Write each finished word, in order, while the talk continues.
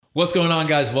What's going on,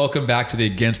 guys? Welcome back to the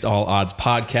Against All Odds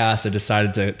podcast. I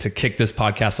decided to kick this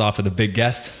podcast off with a big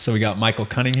guest. So we got Michael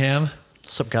Cunningham.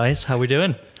 What's up, guys? How we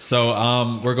doing? So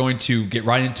we're going to get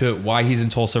right into it, why he's in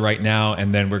Tulsa right now,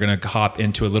 and then we're going to hop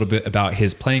into a little bit about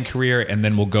his playing career, and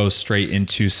then we'll go straight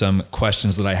into some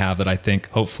questions that I have that I think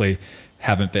hopefully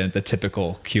haven't been the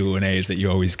typical Q&As that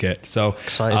you always get. So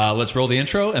let's roll the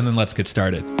intro, and then let's get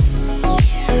started.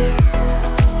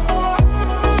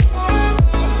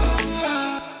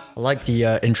 I like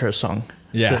the intro song.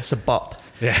 Yeah. It's a bop.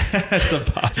 Yeah, it's a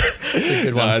pop. It's a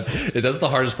good one. That's the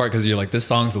hardest part because you're like, this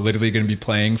song's literally going to be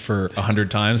playing for 100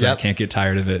 times. Yep. And I can't get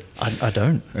tired of it. I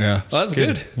don't. Yeah, well, that's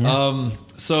good. Yeah.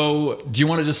 So do you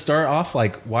want to just start off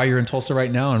like why you're in Tulsa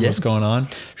right now and what's going on?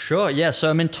 Sure. Yeah.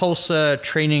 So I'm in Tulsa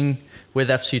training with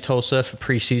FC Tulsa for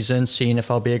preseason, seeing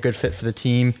if I'll be a good fit for the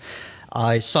team.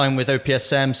 I signed with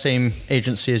OPSM, same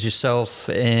agency as yourself,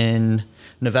 in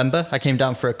November. I came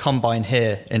down for a combine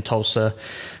here in Tulsa.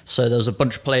 So there was a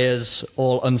bunch of players,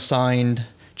 all unsigned,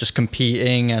 just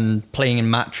competing and playing in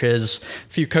matches.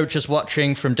 A few coaches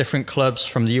watching from different clubs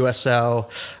from the USL.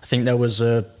 I think there was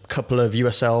a couple of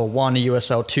USL 1,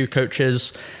 USL 2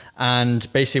 coaches.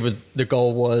 And basically the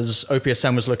goal was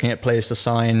OPSM was looking at players to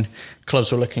sign.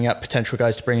 Clubs were looking at potential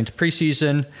guys to bring into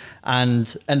preseason,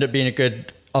 and ended up being a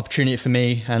good opportunity for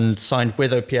me, and signed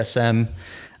with OPSM.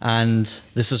 And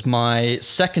this is my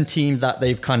second team that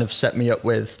they've kind of set me up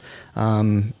with.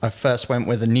 I first went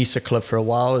with a NISA club for a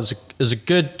while. It was a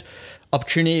good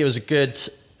opportunity. It was a good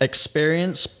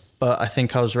experience, but I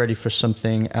think I was ready for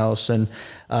something else. And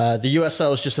the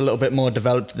USL was just a little bit more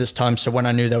developed at this time. So when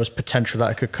I knew there was potential that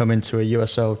I could come into a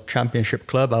USL championship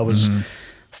club, I was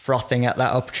frothing at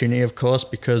that opportunity, of course,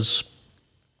 because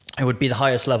it would be the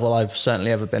highest level I've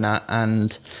certainly ever been at,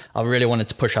 and I really wanted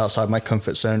to push outside my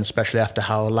comfort zone, especially after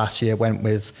how last year went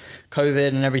with COVID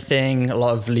and everything. A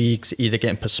lot of leagues either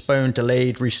getting postponed,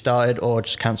 delayed, restarted, or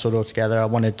just cancelled altogether. I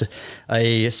wanted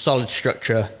a solid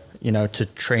structure, to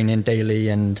train in daily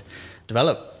and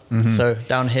develop. So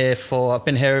down here I've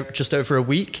been here just over a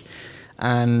week,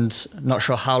 and not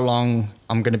sure how long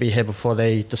I'm going to be here before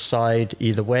they decide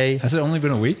either way. Has it only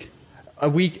been a week? A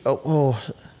week?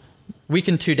 Week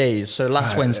and 2 days. So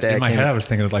last Wednesday. In my head, I was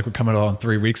thinking we're coming on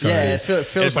 3 weeks already. Yeah, it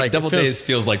feels like double days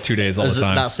feels like 2 days all the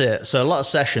time. That's it. So a lot of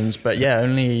sessions, but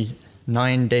only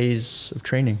 9 days of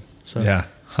training. So yeah.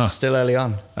 Still early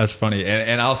on. That's funny.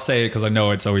 And I'll say it because I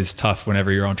know it's always tough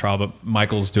whenever you're on trial, but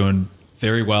Michael's doing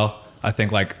very well. I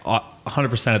think like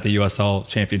 100% at the USL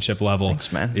championship level.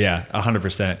 Thanks, man. Yeah,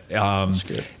 100%. That's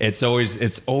good. It's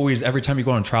always every time you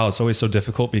go on trial, it's always so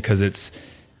difficult because it's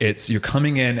you're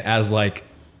coming in as like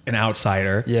an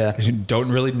outsider. Yeah. You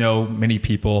don't really know many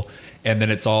people. And then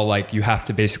it's all like you have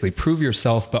to basically prove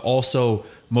yourself, but also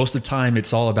most of the time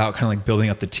it's all about kind of like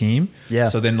building up the team. Yeah.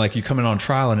 So then like you come in on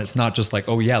trial and it's not just like,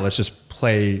 oh yeah, let's just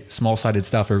play small-sided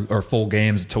stuff or full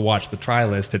games to watch the trial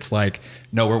list. It's like,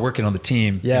 no, we're working on the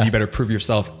team. Yeah. And you better prove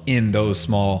yourself in those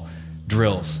small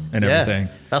drills and everything.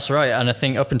 That's right. And I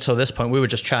think up until this point, we were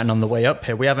just chatting on the way up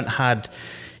here. We haven't had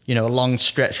a long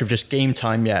stretch of just game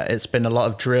time yet. It's been a lot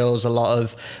of drills, a lot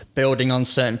of building on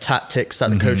certain tactics that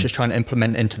the coach is trying to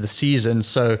implement into the season.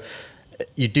 So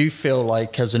you do feel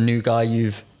like as a new guy,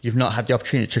 you've not had the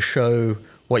opportunity to show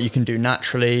what you can do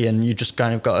naturally, and you just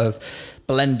kind of got to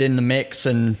blend in the mix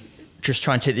and just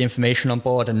try and take the information on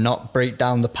board and not break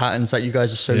down the patterns that you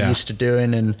guys are so used to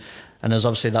doing. And there's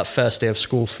obviously that first day of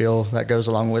school feel that goes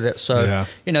along with it. So,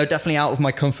 definitely out of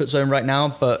my comfort zone right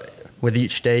now, but with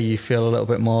each day you feel a little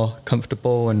bit more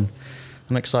comfortable, and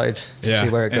I'm excited to see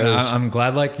where it goes. And I'm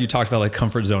glad like you talked about like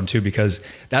comfort zone too, because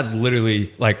that's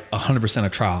literally like 100% a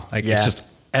trial. Like it's just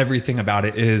everything about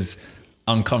it is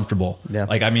uncomfortable. Yeah.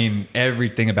 Like, I mean,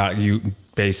 everything about you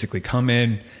basically come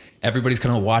in, everybody's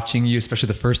kind of watching you, especially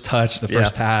the first touch, the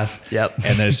first pass. Yep.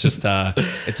 And then it's just,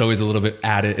 it's always a little bit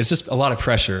added. It's just a lot of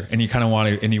pressure, and you kind of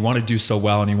want to do so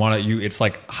well, and it's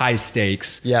like high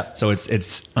stakes. Yeah. So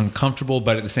it's uncomfortable,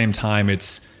 but at the same time,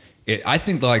 I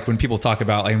think like when people talk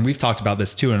about, and we've talked about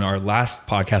this too in our last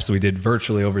podcast that we did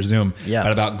virtually over Zoom,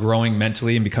 but about growing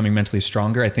mentally and becoming mentally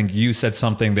stronger. I think you said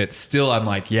something that still I'm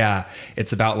like,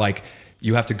 it's about like,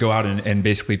 you have to go out and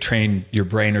basically train your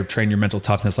brain or train your mental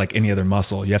toughness like any other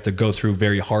muscle. You have to go through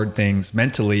very hard things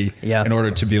mentally in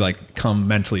order to become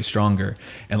mentally stronger.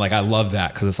 And like, I love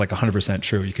that because it's like 100%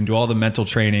 true. You can do all the mental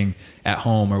training at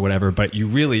home or whatever, but you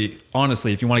really,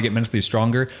 honestly, if you want to get mentally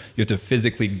stronger, you have to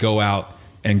physically go out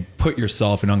and put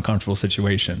yourself in uncomfortable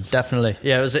situations. Definitely.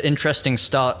 Yeah, it was an interesting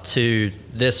start to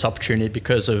this opportunity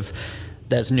because of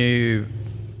there's new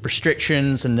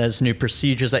restrictions and there's new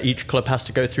procedures that each club has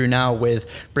to go through now with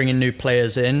bringing new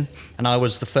players in. And I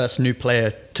was the first new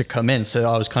player to come in, so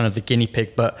I was kind of the guinea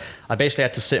pig. But I basically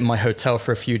had to sit in my hotel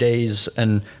for a few days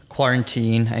and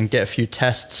quarantine and get a few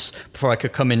tests before I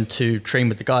could come in to train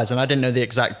with the guys. And I didn't know the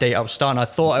exact date I was starting. I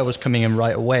thought I was coming in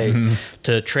right away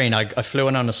to train. I flew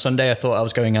in on a Sunday. I thought I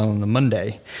was going in on the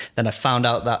Monday. Then I found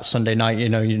out that Sunday night, you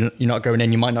know, you're not going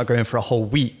in. You might not go in for a whole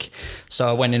week. So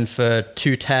I went in for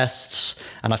 2 tests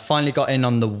and I finally got in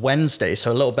on the Wednesday.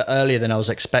 So a little bit earlier than I was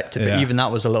expected. But even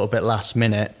that was a little bit last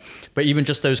minute. But even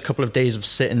just those couple of days of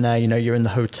sitting there, you know, you're in the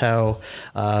hotel,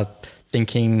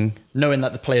 knowing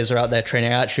that the players are out there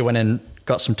training. I actually went and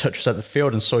got some touches at the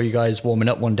field and saw you guys warming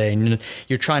up one day, and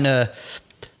you're trying to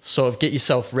sort of get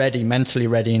yourself ready, mentally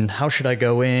ready, and how should I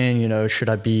go in, you know,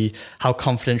 how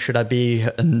confident should I be,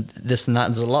 and this and that.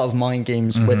 There's a lot of mind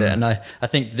games with it, and I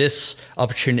think this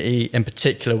opportunity in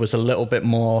particular was a little bit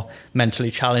more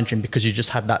mentally challenging because you just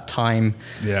had that time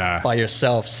by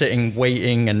yourself, sitting,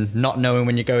 waiting, and not knowing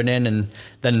when you're going in, and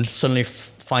then suddenly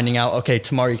finding out, okay,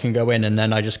 tomorrow you can go in. And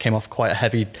then I just came off quite a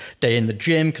heavy day in the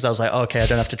gym because I was like, okay, I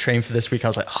don't have to train for this week. I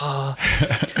was like,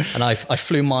 and I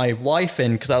flew my wife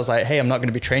in because I was like, hey, I'm not going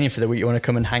to be training for the week. You want to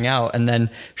come and hang out? And then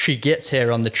she gets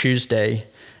here on the Tuesday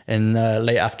in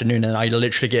late afternoon, and I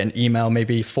literally get an email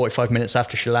maybe 45 minutes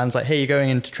after she lands like, hey, you're going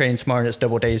into training tomorrow and it's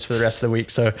double days for the rest of the week.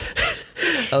 So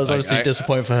that was obviously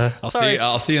disappointing for her.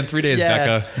 I'll see you in 3 days,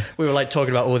 Becca. We were like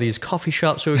talking about all these coffee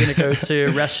shops we were going to go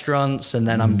to, restaurants, and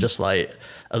then I'm just like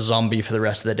a zombie for the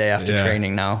rest of the day after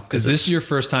training now. Is this your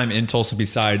first time in Tulsa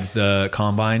besides the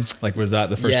combine? Like, was that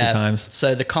the first 2 times?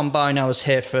 So the combine, I was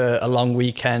here for a long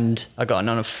weekend. I got in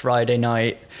on a Friday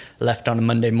night, left on a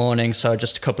Monday morning, so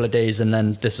just a couple of days, and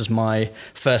then this is my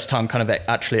first time kind of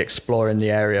actually exploring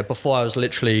the area. Before, I was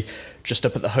literally just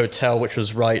up at the hotel, which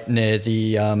was right near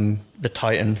the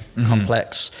Titan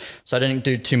complex. So I didn't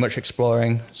do too much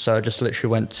exploring. So I just literally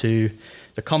went to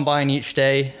the combine each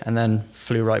day and then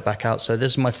flew right back out. So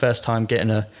this is my first time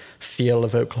getting a feel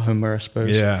of Oklahoma, I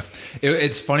suppose. Yeah.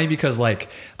 It's funny because like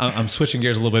I'm switching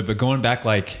gears a little bit, but going back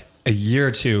like a year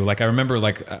or two, like I remember,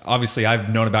 like obviously I've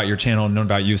known about your channel and known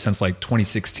about you since like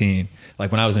 2016,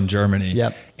 like when I was in Germany.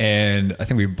 Yep. And I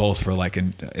think we both were like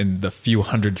in the few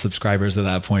hundred subscribers at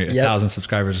that point, 1,000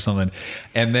 subscribers or something.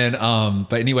 And then,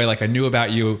 but anyway, like I knew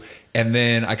about you, and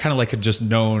then I kind of like had just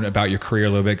known about your career a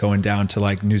little bit going down to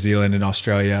like New Zealand and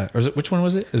Australia. Or which one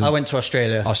was it? I went to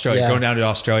Australia. Going down to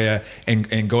Australia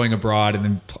and going abroad, and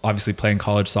then obviously playing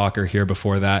college soccer here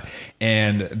before that.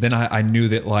 And then I knew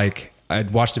that like,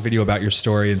 I'd watched a video about your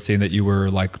story and seeing that you were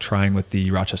like trying with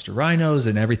the Rochester Rhinos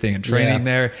and everything and training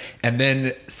there. And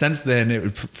then since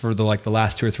then, for the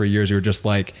last 2 or 3 years, you were just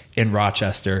like in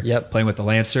Rochester, playing with the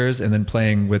Lancers, and then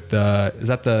playing with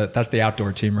that's the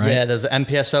outdoor team, right? Yeah, there's the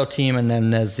MPSL team, and then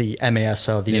there's the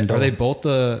MASL, the indoor. Are they both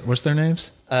what's their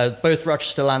names? Both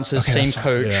Rochester Lancers, same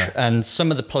coach, and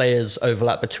some of the players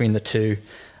overlap between the two.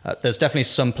 There's definitely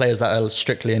some players that are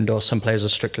strictly indoor, some players are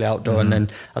strictly outdoor, and then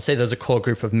I'd say there's a core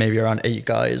group of maybe around 8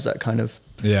 guys that kind of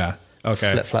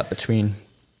flip-flap between.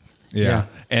 Yeah.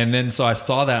 And then so I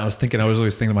saw that, I was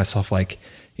always thinking to myself like,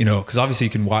 you know, because obviously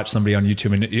you can watch somebody on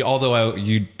YouTube, and although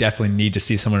you definitely need to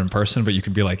see someone in person, but you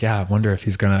could be like, I wonder if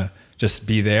he's gonna just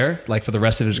be there like for the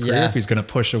rest of his career, if he's going to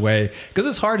push away, because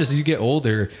it's hard as you get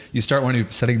older, you start wanting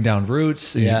to setting down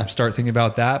roots, you start thinking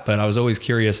about that. But I was always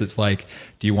curious, it's like,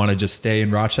 do you want to just stay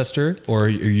in Rochester, or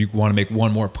you want to make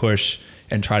one more push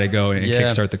and try to go and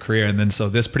kickstart the career? And then so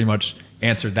this pretty much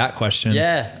answered that question.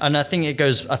 Yeah. And I think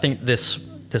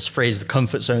this phrase, the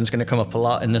comfort zone, is going to come up a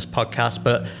lot in this podcast,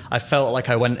 but I felt like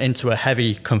I went into a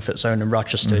heavy comfort zone in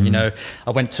Rochester. You know,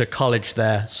 I went to college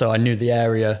there, so I knew the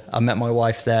area. I met my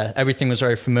wife there. Everything was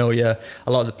very familiar.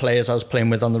 A lot of the players I was playing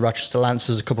with on the Rochester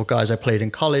Lancers, a couple of guys I played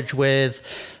in college with,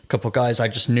 a couple of guys I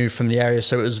just knew from the area.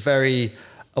 So it was very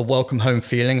a welcome home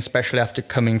feeling, especially after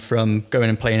coming from going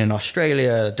and playing in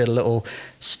Australia. Did a little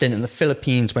stint in the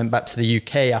Philippines, went back to the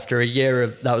UK after a year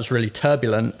that was really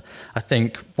turbulent. I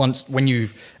think when you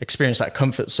experience that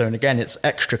comfort zone again, it's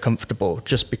extra comfortable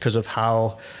just because of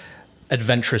how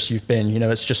adventurous you've been. You know,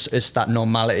 it's that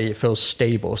normality. It feels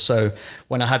stable. So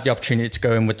when I had the opportunity to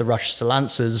go in with the Rochester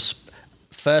Lancers,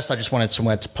 first I just wanted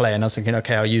somewhere to play, and I was thinking,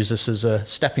 okay, I'll use this as a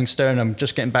stepping stone. I'm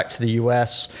just getting back to the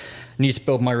US. Need to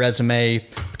build my resume,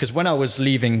 because when I was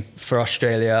leaving for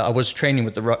Australia, I was training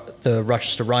with the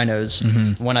Rochester Rhinos.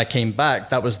 When I came back,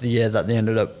 that was the year that they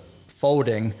ended up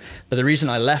folding. But the reason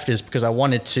I left is because I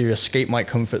wanted to escape my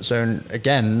comfort zone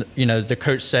again. You know, the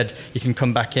coach said you can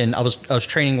come back in. I was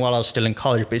training while I was still in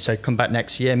college, but he said come back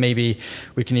next year. Maybe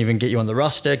we can even get you on the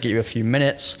roster, get you a few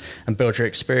minutes and build your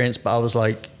experience. But I was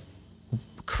like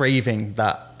craving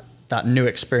that that new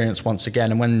experience once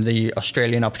again. And when the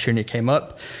Australian opportunity came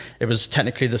up, it was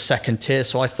technically the second tier.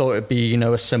 So I thought it'd be,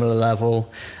 a similar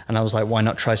level. And I was like, why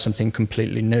not try something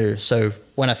completely new? So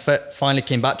when I finally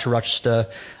came back to Rochester,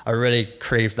 I really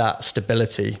craved that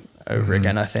stability over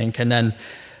again, I think. And then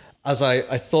as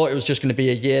I thought it was just going to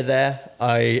be a year there,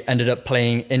 I ended up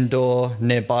playing indoor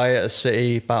nearby at a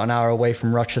city about an hour away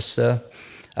from Rochester.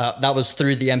 That was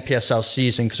through the NPSL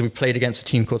season because we played against a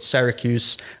team called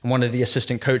Syracuse, and one of the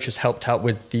assistant coaches helped out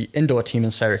with the indoor team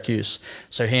in Syracuse.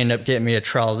 So he ended up getting me a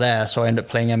trial there. So I ended up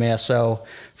playing MASL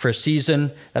for a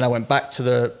season. Then I went back to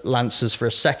the Lancers for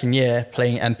a second year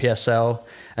playing NPSL.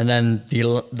 And then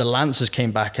the Lancers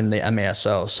came back in the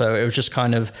MASL. So it was just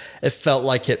it felt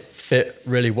like it fit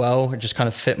really well. It just kind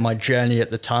of fit my journey at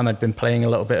the time. I'd been playing a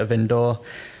little bit of indoor.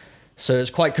 So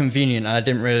it's quite convenient, and I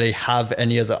didn't really have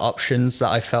any other options that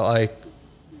I felt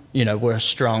were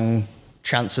strong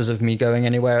chances of me going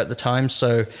anywhere at the time.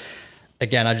 So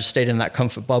again, I just stayed in that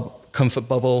comfort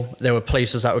bubble. There were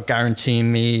places that were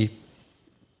guaranteeing me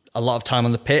a lot of time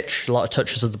on the pitch, a lot of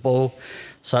touches of the ball.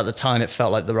 So at the time, it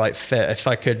felt like the right fit. If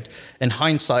I could, in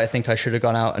hindsight, I think I should have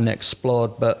gone out and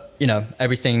explored, but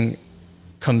everything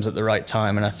comes at the right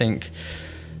time. And I think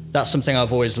that's something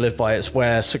I've always lived by. It's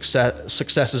where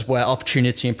success is where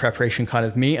opportunity and preparation kind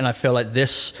of meet. And I feel like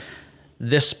this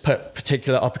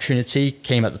particular opportunity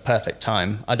came at the perfect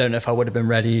time. I don't know if I would have been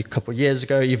ready a couple of years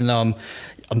ago, even though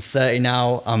I'm 30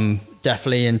 now. I'm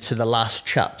definitely into the last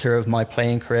chapter of my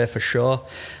playing career for sure.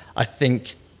 I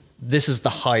think this is the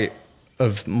height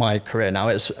of my career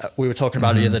now. We were talking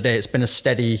about it the other day. It's been a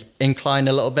steady incline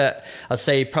a little bit. I'd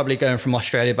say probably going from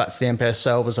Australia back to the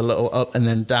NPSL was a little up and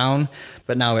then down,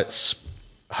 but now it's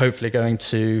hopefully going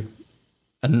to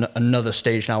another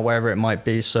stage now, wherever it might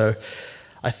be. So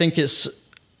I think it's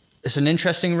an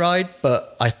interesting ride,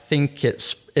 but I think it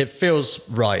feels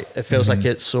right. It feels like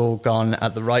it's all gone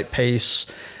at the right pace.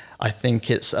 I think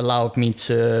it's allowed me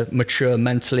to mature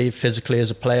mentally, physically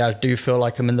as a player. I do feel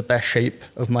like I'm in the best shape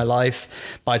of my life,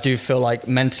 but I do feel like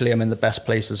mentally I'm in the best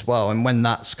place as well. And when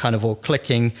that's kind of all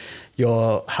clicking,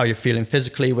 how you're feeling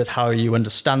physically with how you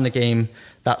understand the game,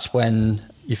 that's when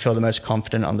you feel the most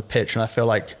confident on the pitch. And I feel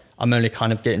like I'm only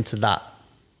kind of getting to that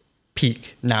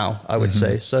peak now, I would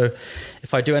say. So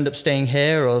if I do end up staying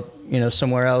here or,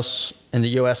 somewhere else in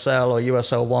the USL or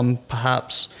USL 1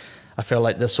 perhaps, I feel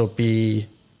like this will be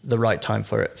the right time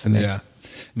for it for me. Yeah.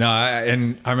 No, I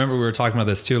remember we were talking about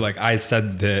this too. Like I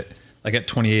said that like at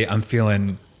 28, I'm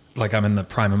feeling like I'm in the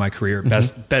prime of my career,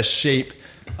 best shape,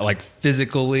 like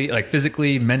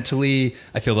physically, mentally.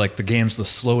 I feel like the game's the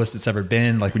slowest it's ever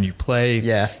been. Like when you play,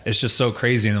 it's just so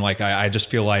crazy. And like, I just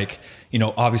feel like,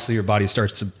 obviously your body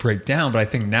starts to break down, but I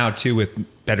think now too, with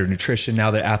better nutrition,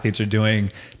 now that athletes are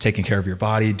taking care of your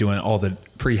body, doing all the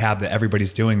prehab that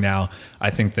everybody's doing now, I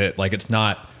think that like, it's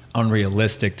not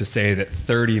unrealistic to say that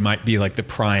 30 might be like the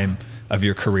prime of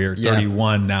your career.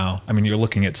 31 now. I mean, you're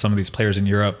looking at some of these players in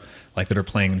Europe like that are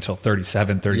playing until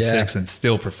 37, 36 and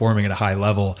still performing at a high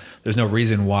level. There's no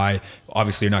reason why.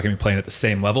 Obviously, you're not going to be playing at the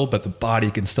same level, but the body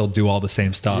can still do all the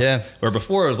same stuff. Yeah. Where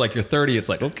before it was like you're 30, it's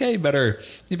like, okay, you better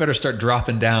start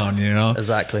dropping down,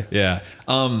 Exactly. Yeah.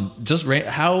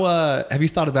 How have you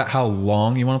thought about how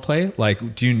long you want to play?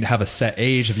 Like, do you have a set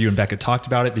age? Have you and Becca talked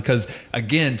about it? Because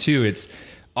again, too, it's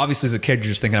obviously as a kid,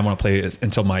 you're just thinking I want to play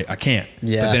until I can't.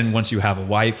 Yeah. But then once you have a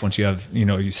wife, once you have,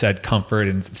 you said comfort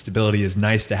and stability is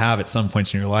nice to have at some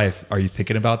points in your life. Are you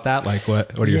thinking about that? Like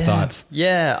what are your thoughts?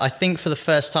 Yeah. I think for the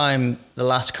first time, the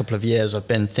last couple of years, I've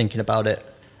been thinking about it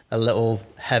a little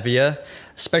heavier,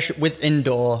 especially with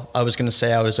indoor. I was going to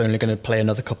say I was only going to play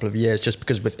another couple of years just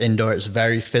because with indoor, it's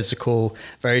very physical,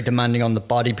 very demanding on the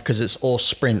body because it's all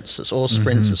sprints. It's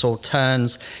all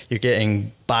turns. You're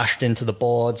getting bashed into the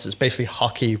boards. It's basically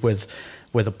hockey with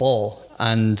a ball.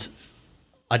 And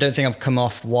I don't think I've come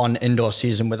off one indoor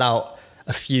season without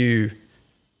a few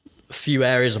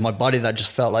areas of my body that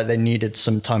just felt like they needed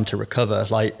some time to recover.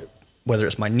 Like whether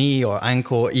it's my knee or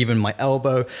ankle, or even my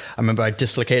elbow. I remember I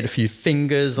dislocated a few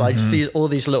fingers, like just all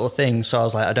these little things. So I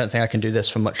was like, I don't think I can do this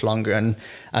for much longer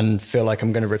and feel like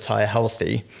I'm going to retire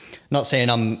healthy. Not saying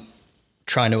I'm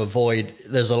trying to avoid,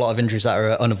 there's a lot of injuries that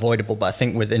are unavoidable, but I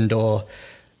think with indoor,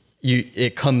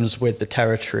 it comes with the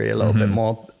territory a little bit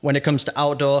more. When it comes to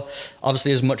outdoor,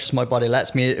 obviously as much as my body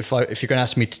lets me, if you're going to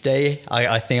ask me today,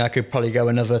 I think I could probably go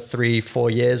another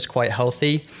 3-4 years quite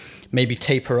healthy, maybe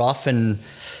taper off. And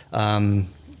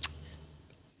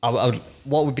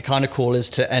what would be kind of cool is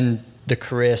to end the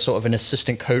career sort of an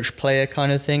assistant coach player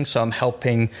kind of thing. So I'm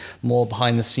helping more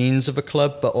behind the scenes of a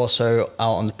club, but also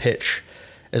out on the pitch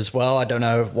as well. I don't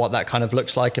know what that kind of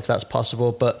looks like, if that's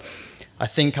possible, but I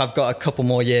think I've got a couple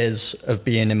more years of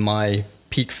being in my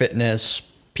peak fitness,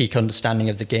 peak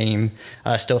understanding of the game.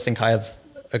 I still think I have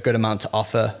a good amount to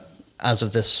offer as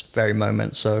of this very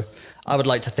moment. So I would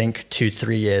like to think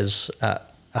 2-3 years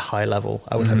at a high level,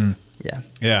 I would hope. Yeah.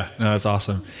 Yeah, no, that's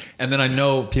awesome. And then I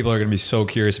know people are going to be so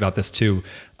curious about this too.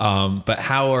 But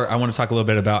I want to talk a little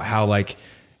bit about how like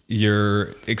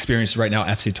your experience right now,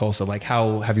 FC Tulsa, like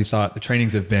how have you thought the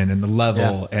trainings have been and the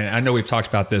level? Yeah. And I know we've talked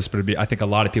about this, but I think a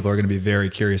lot of people are going to be very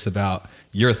curious about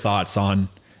your thoughts on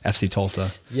FC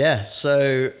Tulsa. Yeah.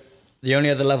 So the only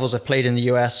other levels I've played in the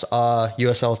US are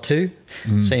USL 2,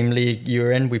 same league you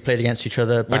were in. We played against each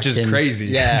other. Which is crazy.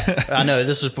 Yeah, I know.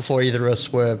 This was before either of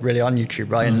us were really on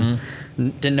YouTube, right? And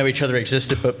didn't know each other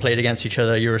existed, but played against each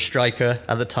other. You were a striker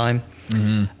at the time.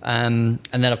 And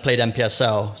then I've played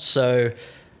NPSL. So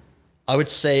I would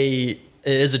say it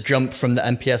is a jump from the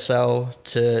NPSL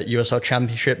to USL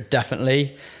Championship,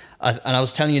 definitely. And I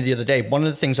was telling you the other day, one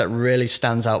of the things that really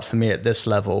stands out for me at this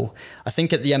level, I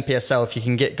think at the NPSL, if you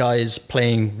can get guys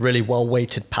playing really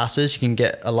well-weighted passes, you can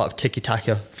get a lot of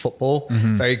tiki-taka football,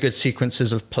 very good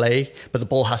sequences of play, but the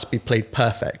ball has to be played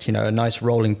perfect, a nice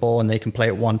rolling ball, and they can play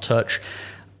it one touch.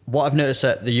 What I've noticed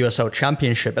at the USL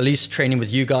Championship, at least training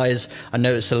with you guys, I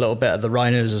noticed a little bit at the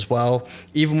Rhinos as well.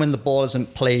 Even when the ball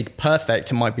isn't played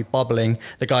perfect, it might be bobbling,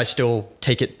 the guys still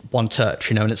take it one touch,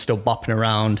 and it's still bopping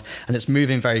around and it's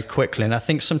moving very quickly. And I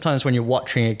think sometimes when you're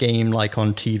watching a game like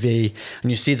on TV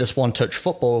and you see this one-touch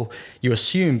football, you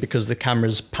assume because the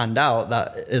camera's panned out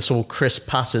that it's all crisp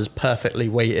passes, perfectly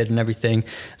weighted and everything.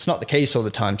 It's not the case all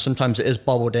the time. Sometimes it is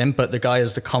bobbled in, but the guy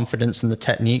has the confidence and the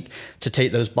technique to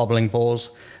take those bobbling balls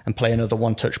and play another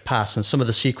one-touch pass. And some of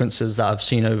the sequences that I've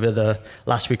seen over the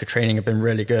last week of training have been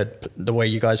really good. The way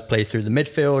you guys play through the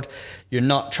midfield, you're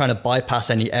not trying to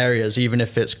bypass any areas, even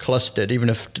if it's clustered, even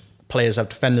if players have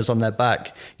defenders on their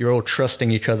back, you're all trusting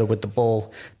each other with the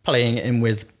ball, playing it in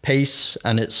with pace,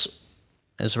 and it's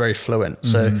very fluent.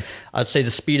 So I'd say the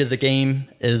speed of the game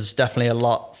is definitely a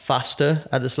lot faster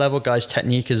at this level. Guys'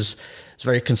 technique is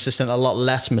very consistent, a lot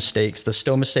less mistakes. There's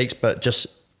still mistakes, but just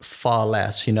far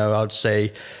less. I would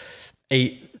say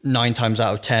 8-9 times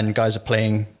out of 10 guys are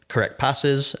playing correct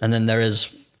passes, and then there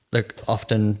is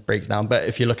often breakdown. But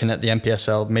if you're looking at the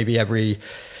NPSL, maybe every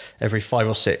 5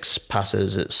 or 6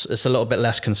 passes, it's a little bit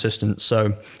less consistent.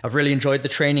 So I've really enjoyed the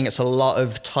training. It's a lot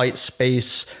of tight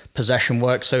space possession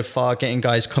work so far, getting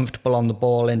guys comfortable on the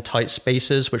ball in tight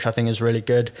spaces, which I think is really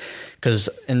good, because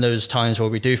in those times where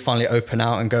we do finally open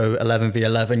out and go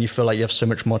 11v11, you feel like you have so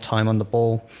much more time on the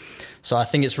ball. So I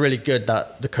think it's really good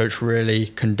that the coach really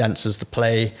condenses the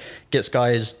play, gets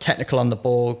guys technical on the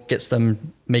ball, gets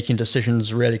them making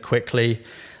decisions really quickly.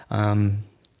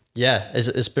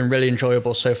 It's been really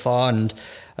enjoyable so far. And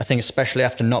I think especially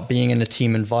after not being in a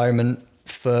team environment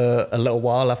for a little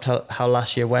while after how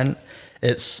last year went,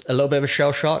 it's a little bit of a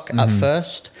shell shock at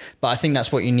first. But I think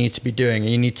that's what you need to be doing.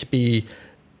 You need to be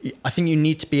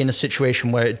in a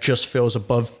situation where it just feels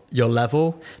above your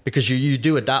level, because you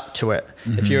do adapt to it.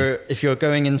 If you're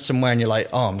going in somewhere and you're like,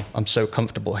 I'm so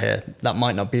comfortable here, that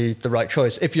might not be the right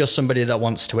choice if you're somebody that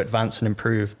wants to advance and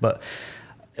improve. But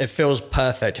it feels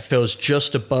perfect. It feels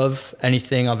just above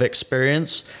anything I've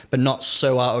experienced, but not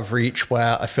so out of reach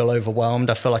where I feel overwhelmed.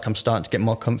 I feel like I'm starting to get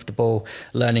more comfortable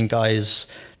learning guys,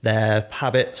 their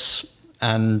habits,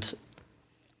 and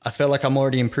I feel like I'm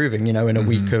already improving, in a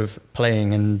week of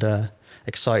playing, and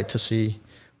excited to see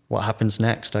what happens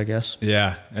next, I guess.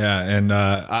 Yeah. And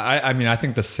I mean, I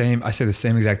think I say the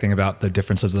same exact thing about the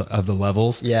differences of the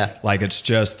levels. Yeah. Like it's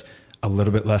just a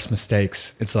little bit less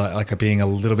mistakes. It's like being a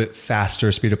little bit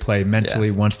faster speed of play,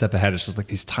 mentally one step ahead. It's just like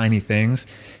these tiny things.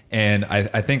 And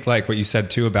I think like what you said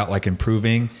too about like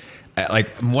improving, like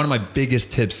one of my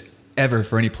biggest tips ever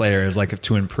for any player is like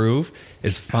to improve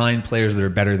is find players that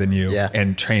are better than you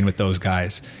and train with those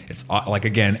guys. It's like,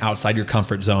 again, outside your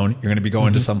comfort zone. You're going to be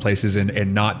going to some places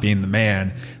and not being the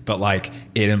man, but like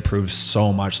it improves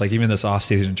so much. Like even this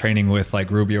offseason training with like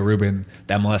Rubio Rubin,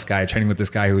 the MLS guy, training with this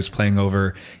guy who's playing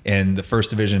over in the first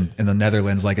division in the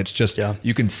Netherlands. Like it's just,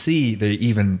 you can see they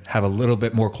even have a little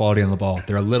bit more quality on the ball.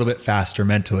 They're a little bit faster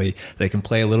mentally. They can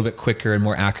play a little bit quicker and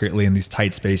more accurately in these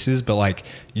tight spaces, but like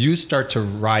you start to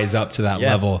rise up to that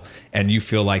level and you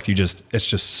feel like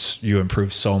you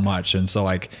improve so much. And so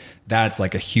like, that's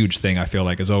like a huge thing I feel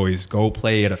like is always go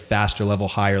play at a faster level,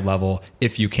 higher level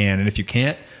if you can. And if you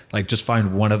can't, like just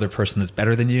find one other person that's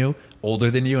better than you,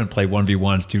 older than you, and play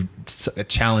 1v1s to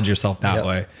challenge yourself that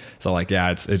way. So like,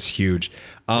 it's huge.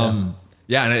 And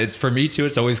it's for me too,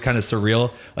 it's always kind of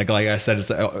surreal. Like I said, it's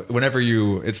whenever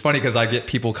it's funny because I get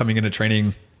people coming into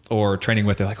training or training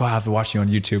with, they're like, oh, I've been watching you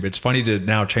on YouTube. It's funny to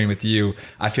now train with you.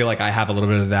 I feel like I have a little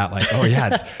bit of that, like, oh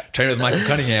yeah, it's training with Michael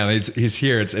Cunningham. He's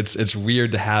here. It's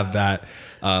weird to have that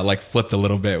like flipped a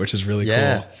little bit, which is really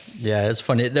cool. Yeah, it's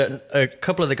funny. A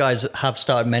couple of the guys have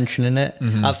started mentioning it.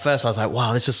 At first I was like,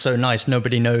 wow, this is so nice.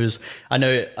 Nobody knows. I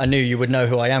knew you would know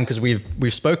who I am because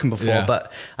we've spoken before,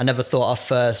 but I never thought our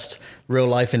first real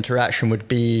life interaction would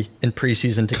be in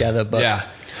preseason together. But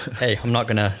hey, I'm not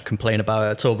going to complain about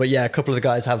it at all. But yeah, a couple of the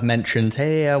guys have mentioned,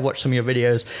 hey, I watched some of your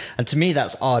videos. And to me,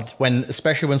 that's odd,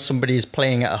 especially when somebody's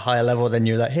playing at a higher level than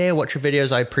you, like, hey, watch your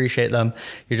videos, I appreciate them.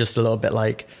 You're just a little bit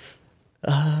like,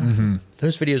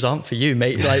 those videos aren't for you,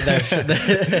 mate. Like,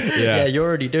 yeah, you're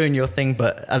already doing your thing,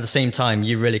 but at the same time,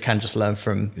 you really can just learn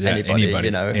from anybody. You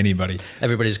know, anybody.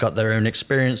 Everybody's got their own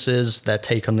experiences, their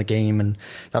take on the game, and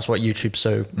that's what YouTube's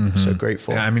so great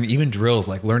for. Yeah, I mean, even drills,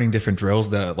 like learning different drills,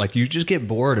 that like you just get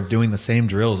bored of doing the same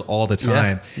drills all the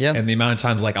time. Yeah. And the amount of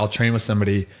times, like, I'll train with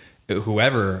somebody,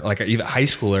 whoever, like even high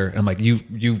schooler, and I'm like,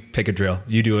 you pick a drill,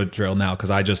 you do a drill now,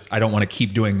 because I don't want to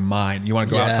keep doing mine. You want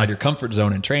to go outside your comfort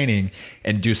zone in training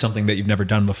and do something that you've never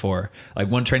done before. Like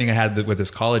one training I had with this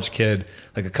college kid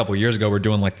like a couple of years ago, we're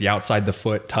doing like the outside the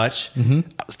foot touch. I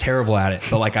was terrible at it,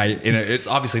 but like it's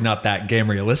obviously not that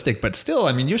game realistic, but still,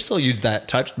 I mean, you still use that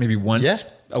touch maybe once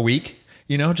a week,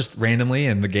 you know, just randomly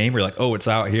in the game. We're like, oh, it's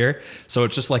out here. So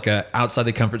it's just like a outside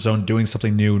the comfort zone, doing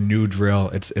something new drill.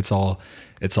 It's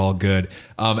all good.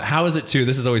 How is it too?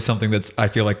 This is always something that's, I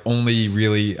feel like only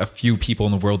really a few people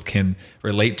in the world can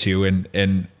relate to,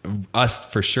 and us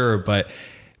for sure. But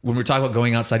when we're talking about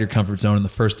going outside your comfort zone and the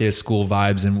first day of school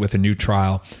vibes and with a new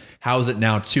trial, how is it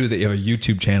now too that you have a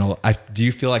YouTube channel? Do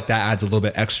you feel like that adds a little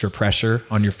bit extra pressure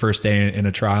on your first day in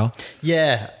a trial?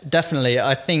 Yeah, definitely.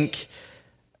 I think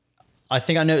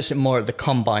I noticed it more at the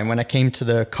Combine. When I came to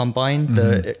the Combine,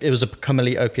 it was a Become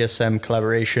Elite OPSM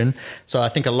collaboration. So I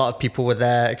think a lot of people were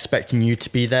there expecting you to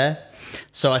be there.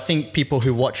 So I think people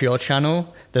who watch your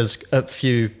channel, there's a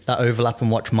few that overlap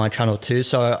and watch my channel too.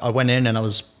 So I went in and I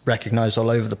was recognized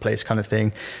all over the place kind of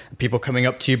thing. People coming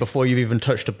up to you before you've even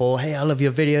touched a ball. Hey, I love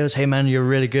your videos. Hey man, you're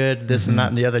really good. This and that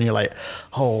and the other. And you're like,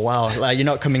 oh wow. Like, you're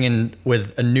not coming in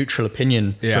with a neutral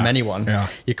opinion from anyone. Yeah.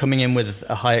 You're coming in with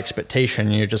a high expectation.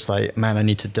 And you're just like, man, I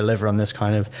need to deliver on this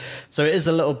kind of. So it is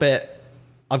a little bit,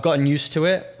 I've gotten used to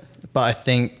it, but I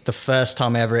think the first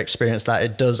time I ever experienced that,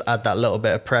 it does add that little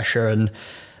bit of pressure, and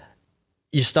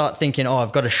you start thinking, oh,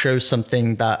 I've got to show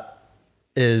something that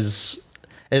is,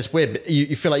 it's weird.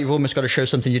 You feel like you've almost got to show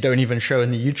something you don't even show in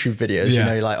the YouTube videos. You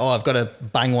know, you're like, oh, I've got to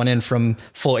bang one in from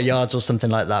 40 yards or something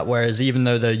like that. Whereas even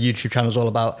though the YouTube channel is all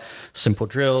about simple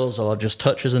drills or just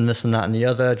touches and this and that and the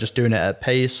other, just doing it at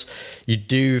pace, you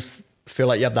do feel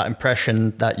like you have that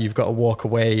impression that you've got to walk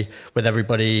away with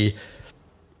everybody.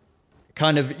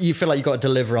 Kind of, you feel like you got to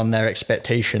deliver on their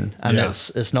expectation, and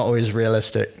it's not always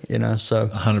realistic, you know. So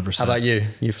 100%. How about you?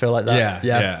 You feel like that?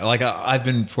 Yeah. Like I've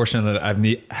been fortunate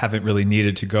that haven't really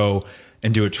needed to go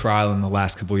and do a trial in the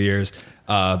last couple of years.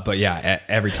 But yeah,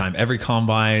 every time, every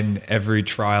Combine, every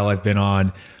trial I've been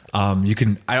on, I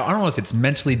don't know if it's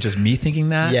mentally just me thinking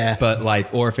that, but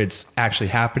like, or if it's actually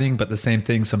happening. But the same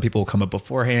thing, some people will come up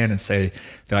beforehand and say,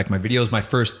 they're like, my videos, my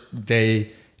first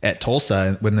day at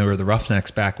Tulsa when there were the Roughnecks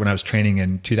back when I was training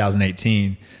in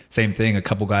 2018, same thing. A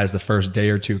couple guys the first day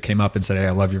or two came up and said, hey,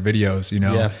 I love your videos, you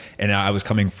know? And I was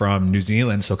coming from New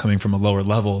Zealand, so coming from a lower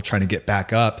level, trying to get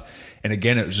back up. And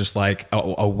again, it was just like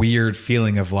a weird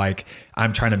feeling of like,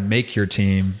 I'm trying to make your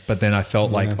team, but then I felt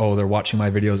like, oh, they're watching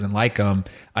my videos and like them.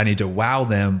 I need to wow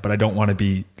them, but I don't want to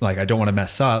be like, I don't want to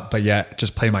mess up, but yet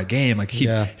just play my game. Like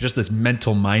just this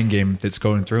mental mind game that's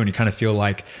going through. And you kind of feel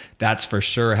like that's for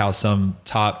sure how some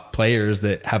top players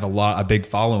that have a big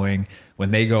following, when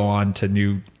they go on to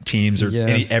new teams or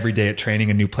every day at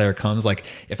training, a new player comes. Like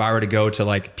if I were to go to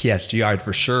like PSG, I'd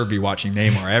for sure be watching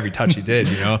Neymar every touch he did,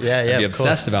 you know? I'd be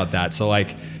obsessed about that. So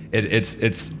like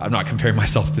it's I'm not comparing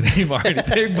myself to Neymar or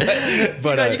anything,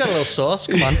 but you got a little sauce.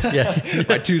 Come on.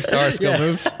 My 2-star skill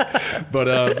moves. But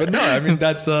no, I mean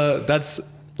that's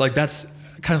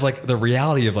kind of like the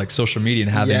reality of like social media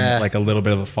and having like a little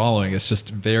bit of a following. It's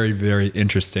just very, very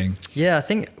interesting. Yeah, I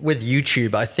think with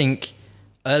YouTube,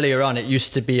 earlier on, it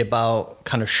used to be about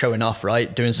kind of showing off,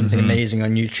 right? Doing something amazing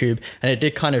on YouTube. And it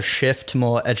did kind of shift to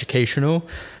more educational.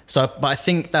 But I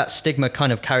think that stigma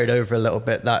kind of carried over a little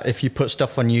bit, that if you put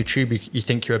stuff on YouTube, you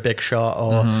think you're a big shot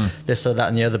or this or that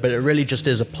and the other. But it really just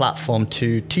is a platform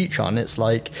to teach on. It's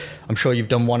like, I'm sure you've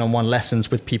done one-on-one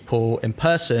lessons with people in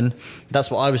person.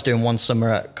 That's what I was doing one summer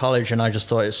at college. And I just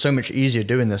thought it's so much easier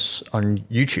doing this on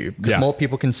YouTube because more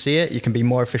people can see it. You can be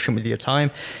more efficient with your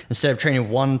time. Instead of training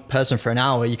one person for an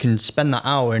hour, you can spend that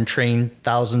hour and train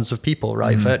thousands of people,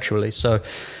 right, virtually. So,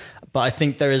 but I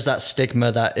think there is that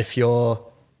stigma that if you're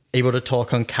able to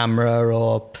talk on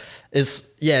camera it's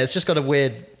just got a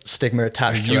weird stigma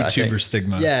attached to it. YouTuber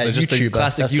stigma. Yeah, just YouTuber. a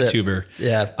classic YouTuber.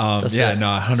 Yeah. No,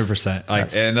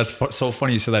 100%. And that's so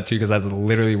funny you said that too, because that's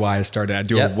literally why I started. I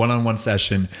do a one-on-one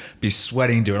session, be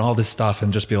sweating, doing all this stuff,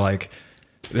 and just be like,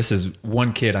 this is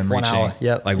one kid I'm reaching. 1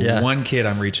 hour. One kid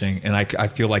I'm reaching. And I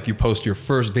feel like you post your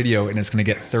first video and it's going to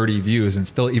get 30 views. And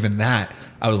still even that,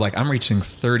 I was like, I'm reaching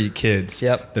 30 kids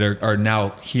that are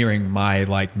now hearing my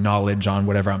like knowledge on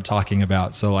whatever I'm talking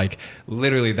about. So like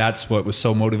literally that's what was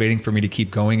so motivating for me to keep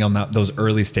going on those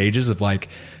early stages of like,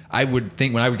 I would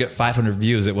think when I would get 500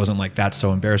 views, it wasn't like that's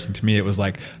so embarrassing to me. It was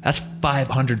like, that's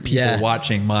 500 people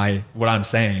watching what I'm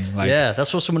saying. Like,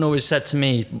 that's what someone always said to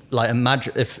me. Like,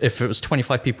 imagine if it was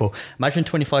 25 people, imagine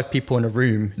 25 people in a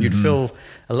room, you'd feel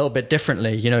a little bit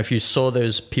differently, you know, if you saw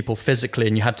those people physically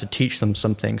and you had to teach them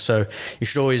something. So you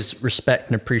should always respect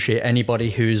and appreciate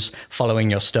anybody who's following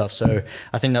your stuff. So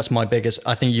I think that's my biggest,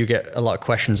 I think you get a lot of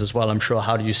questions as well. I'm sure,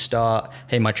 how do you start?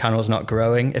 Hey, my channel's not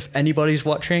growing. If anybody's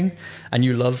watching and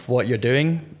you love what you're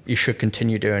doing, you should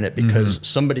continue doing it because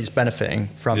somebody's benefiting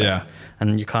from it,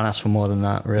 and you can't ask for more than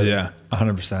that, really.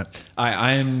 100%.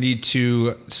 I need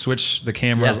to switch the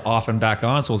cameras off and back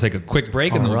on, so we'll take a quick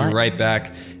break and then we'll be right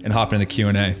back and hop into the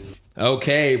Q&A.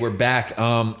 Okay, we're back.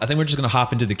 I think we're just gonna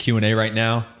hop into the Q&A right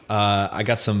now. I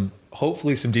got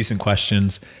hopefully some decent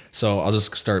questions, so I'll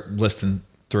just start listing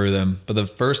through them. But the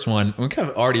first one, we kind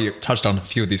of already touched on a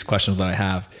few of these questions that I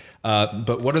have.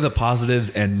 But what are the positives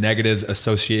and negatives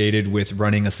associated with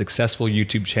running a successful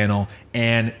YouTube channel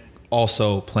and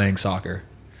also playing soccer?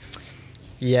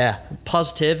 Yeah,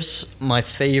 positives. My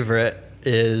favorite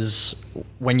is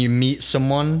when you meet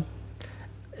someone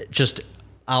just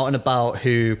out and about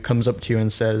who comes up to you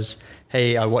and says,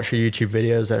 hey, I watch your YouTube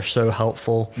videos, they're so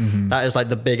helpful. That is like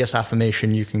the biggest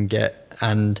affirmation you can get.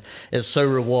 And it's so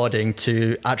rewarding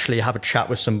to actually have a chat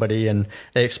with somebody and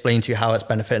they explain to you how it's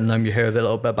benefiting them. You hear a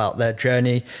little bit about their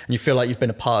journey and you feel like you've been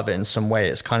a part of it in some way.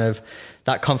 It's kind of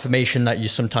that confirmation that you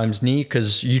sometimes need,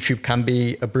 because YouTube can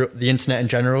be, the internet in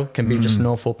general can be just an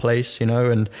awful place, you know.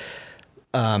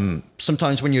 And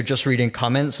sometimes when you're just reading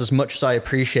comments, as much as I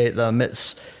appreciate them,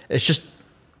 it's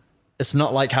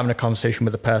not like having a conversation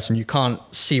with a person. You can't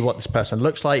see what this person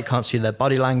looks like. You can't see their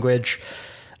body language.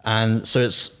 And so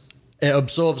it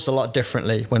absorbs a lot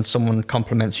differently when someone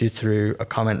compliments you through a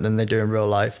comment than they do in real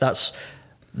life. That's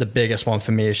the biggest one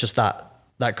for me. It's just that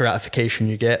gratification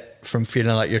you get from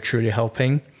feeling like you're truly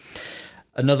helping.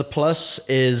 Another plus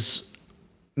is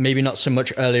maybe not so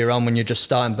much earlier on when you're just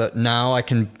starting, but now I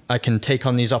can take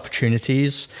on these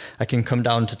opportunities. I can come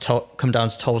down to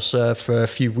Tulsa for a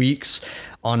few weeks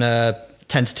on a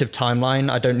tentative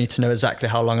timeline. I don't need to know exactly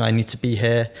how long I need to be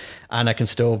here, and I can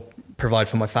still provide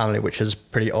for my family, which is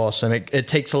pretty awesome. It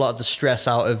takes a lot of the stress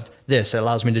out of this. It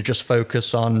allows me to just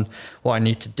focus on what I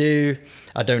need to do.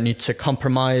 I don't need to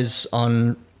compromise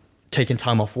on taking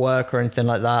time off work or anything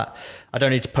like that. I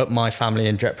don't need to put my family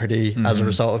in jeopardy as a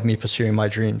result of me pursuing my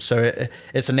dreams. So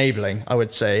it's enabling, I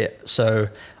would say. So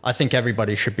I think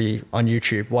everybody should be on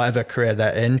YouTube, whatever career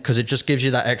they're in, because it just gives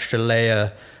you that extra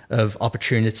layer of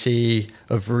opportunity,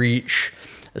 of reach.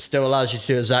 It still allows you to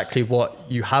do exactly what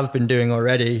you have been doing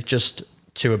already, just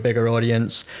to a bigger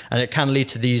audience. And it can lead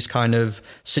to these kind of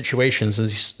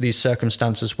situations, these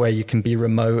circumstances where you can be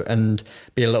remote and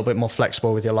be a little bit more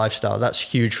flexible with your lifestyle. That's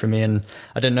huge for me. And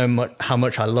I didn't know how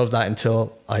much I love that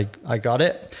until I got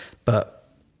it. But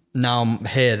now I'm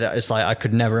here, that it's like I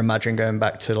could never imagine going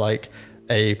back to like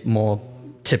a more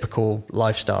typical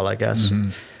lifestyle, I guess.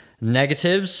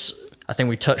 Negatives, I think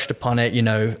we touched upon it, you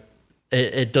know,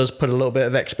 it does put a little bit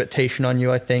of expectation on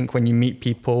you. I think when you meet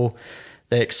people,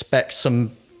 they expect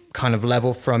some kind of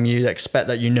level from you. They expect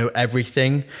that you know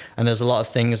everything. And there's a lot of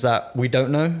things that we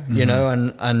don't know, you know,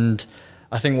 and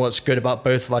I think what's good about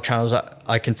both of our channels,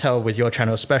 I can tell with your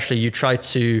channel especially, you try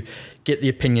to get the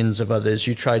opinions of others.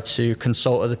 You try to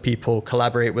consult other people,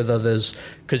 collaborate with others,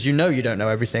 because you know you don't know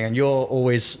everything and you're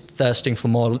always thirsting for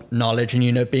more knowledge. And,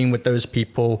 you know, being with those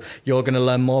people, you're going to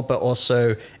learn more, but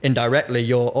also indirectly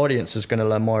your audience is going to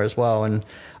learn more as well. And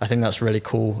I think that's really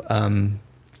cool.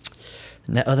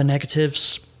 Other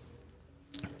negatives,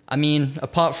 I mean,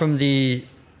 apart from the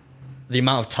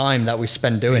amount of time that we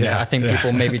spend doing it, I think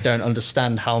people maybe don't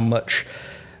understand how much.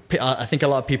 I think a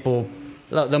lot of people,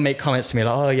 they'll make comments to me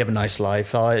like, oh, you have a nice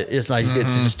life. Oh, it's like you get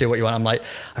to just do what you want. I'm like,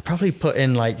 I probably put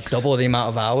in like double the amount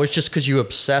of hours just because you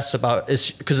obsess about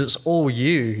it, because it's all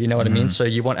you know what I mean? So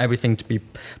you want everything to be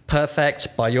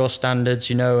perfect by your standards,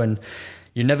 you know, and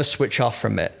you never switch off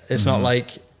from it. It's not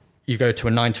like you go to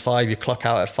a 9 to 5, you clock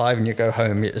out at 5 and you go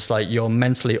home. It's like you're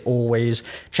mentally always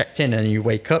checked in, and you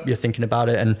wake up, you're thinking about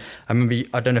it. And I remember,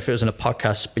 I don't know if it was in a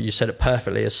podcast, but you said it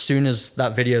perfectly. As soon as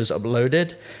that video is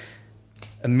uploaded,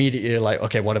 immediately you're like,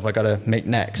 okay, what have I got to make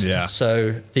next? Yeah.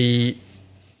 So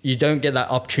you don't get that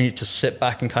opportunity to sit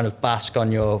back and kind of bask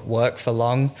on your work for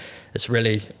long. It's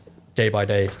really day by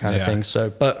day kind of thing. So,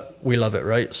 but we love it,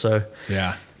 right? So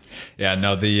yeah.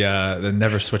 No, the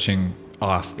never switching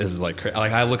off is like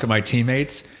I look at my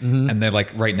teammates and they're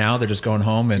like, right now they're just going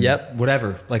home and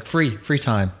whatever, like free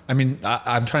time. I mean,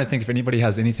 I'm trying to think if anybody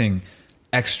has anything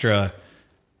extra.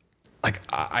 Like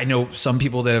I know some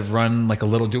people that have run like a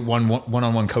little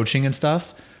one-on-one coaching and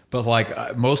stuff, but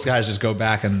like most guys just go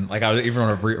back and like even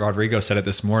when Rodrigo said it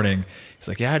this morning, he's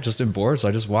like, yeah, I just been bored, so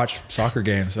I just watch soccer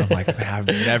games. So I'm like, I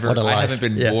haven't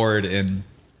been bored in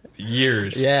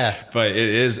years. Yeah. But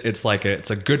it's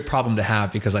a good problem to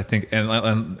have, because I think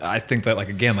that like,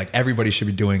 again, like everybody should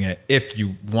be doing it if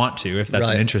you want to, if that's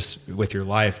an interest with your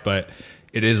life, but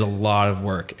it is a lot of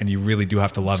work and you really do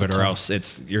have to love it, or else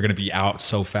you're going to be out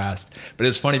so fast. But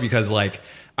it's funny because like,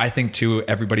 I think too,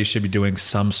 everybody should be doing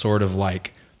some sort of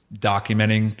like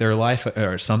documenting their life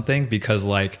or something, because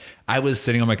like I was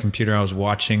sitting on my computer and I was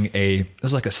watching it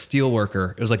was like a steel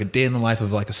worker. It was like a day in the life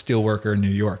of like a steel worker in New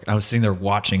York. I was sitting there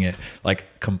watching it,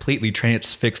 like completely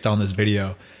transfixed on this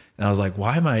video. And I was like,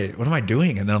 what am I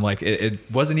doing? And then I'm like, it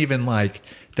wasn't even like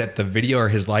that the video or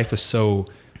his life was so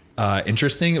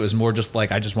interesting. It was more just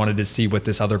like, I just wanted to see what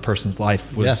this other person's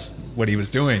life was, what he was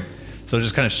doing. So it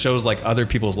just kind of shows like other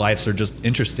people's lives are just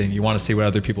interesting. You want to see what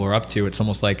other people are up to. It's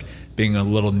almost like being a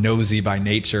little nosy by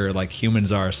nature, like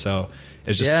humans are. So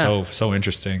it's just so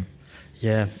interesting.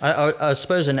 Yeah. I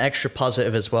suppose an extra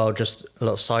positive as well, just a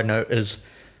little side note, is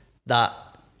that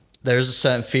there's a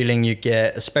certain feeling you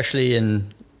get, especially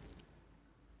in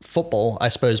football, I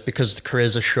suppose, because the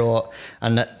careers are short,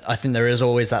 and I think there is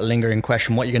always that lingering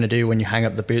question, what you're going to do when you hang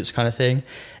up the boots kind of thing.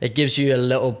 It gives you a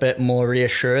little bit more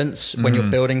reassurance when you're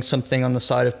building something on the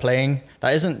side of playing.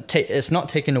 That it's not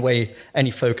taking away any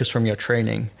focus from your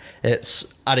training.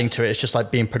 It's adding to it. It's just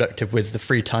like being productive with the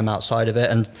free time outside of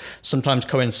it, and sometimes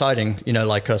coinciding,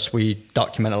 like us, we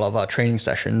document a lot of our training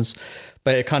sessions,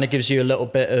 but it kind of gives you a little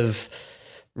bit of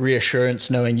reassurance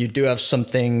knowing you do have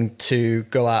something to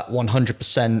go at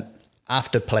 100%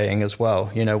 after playing as well,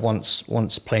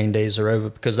 once playing days are over,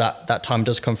 because that time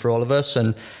does come for all of us.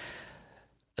 And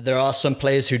there are some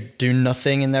players who do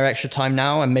nothing in their extra time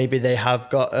now, and maybe they have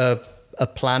got a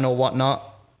plan or whatnot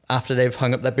after they've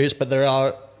hung up their boots, but there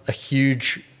are a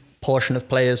huge portion of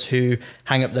players who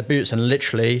hang up their boots and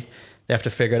literally they have to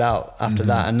figure it out after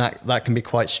that, and that can be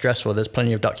quite stressful. There's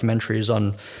plenty of documentaries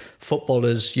on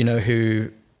footballers, who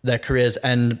their careers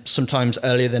end sometimes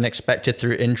earlier than expected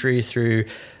through injury, through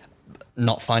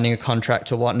not finding a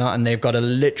contract or whatnot, and they've got to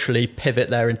literally pivot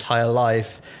their entire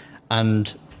life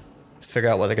and figure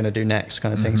out what they're going to do next,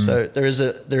 kind of thing. So there is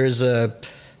a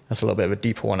that's a little bit of a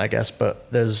deeper one, I guess,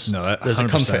 but there's a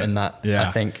comfort in that. Yeah.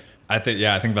 I think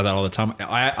about that all the time.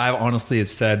 I honestly have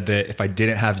said that if I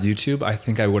didn't have YouTube, I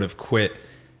think I would have quit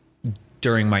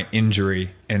during my injury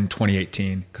in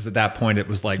 2018, because at that point it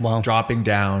was like dropping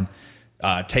down,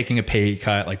 taking a pay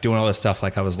cut, like doing all this stuff.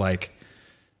 Like I was like,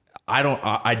 I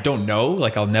don't know,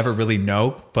 like I'll never really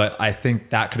know, but I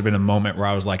think that could have been a moment where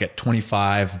I was like at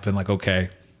 25, been like, okay,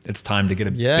 it's time to get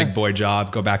a big boy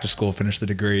job, go back to school, finish the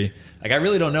degree. Like I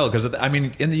really don't know, because I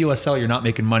mean, in the USL, you're not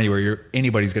making money where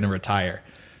anybody's going to retire.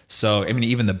 So I mean,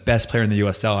 even the best player in the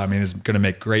USL, I mean, is going to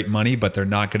make great money, but they're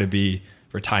not going to be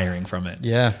retiring from it.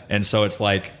 Yeah. And so it's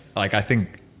like I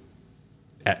think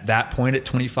at that point at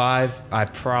 25, I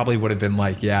probably would have been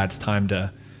like, yeah, it's time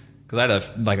to, because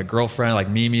I had a girlfriend like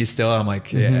Mimi still. I'm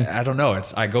like, yeah, I don't know.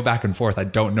 I go back and forth. I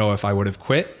don't know if I would have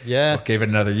quit. Yeah. Or gave it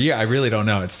another year. I really don't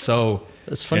know. It's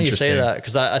funny you say that,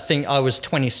 because I think I was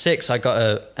 26. I got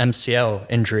a MCL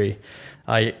injury.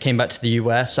 I came back to the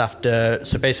US after,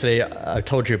 so basically I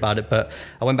told you about it, but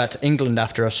I went back to England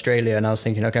after Australia, and I was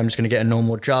thinking, okay, I'm just going to get a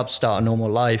normal job, start a normal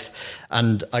life.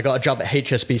 And I got a job at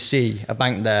HSBC, a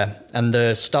bank there, and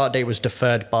the start date was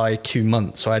deferred by 2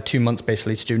 months. So I had 2 months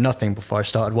basically to do nothing before I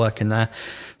started working there.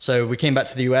 So we came back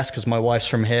to the US because my wife's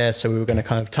from here, so we were going to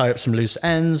kind of tie up some loose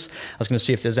ends. I was going to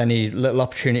see if there's any little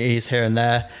opportunities here and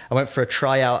there. I went for a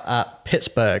tryout at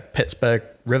Pittsburgh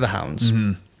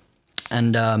Riverhounds.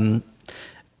 And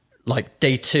like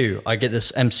day 2, I get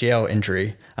this MCL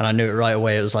injury, and I knew it right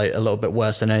away. It was like a little bit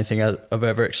worse than anything I've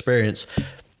ever experienced.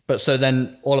 But so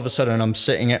then all of a sudden I'm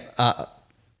sitting at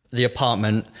the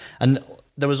apartment, and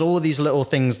there was all these little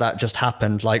things that just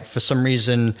happened. Like for some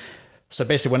reason, so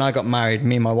basically when I got married,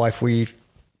 me and my wife, we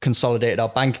consolidated our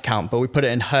bank account, but we put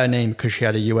it in her name because she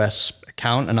had a US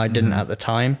account and I didn't at the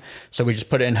time. So we just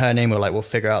put it in her name. We're like, we'll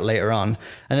figure out later on.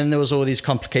 And then there was all these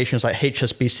complications, like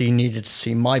HSBC needed to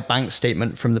see my bank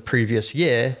statement from the previous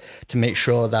year to make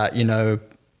sure that, you know,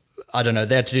 I don't know,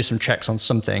 they had to do some checks on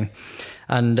something.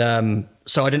 And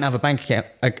so I didn't have a bank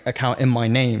account in my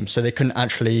name, so they couldn't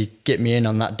actually get me in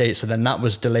on that date. So then that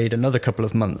was delayed another couple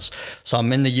of months. So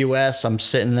I'm in the US, I'm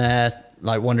sitting there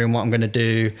like wondering what I'm going to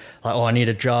do. Like, oh, I need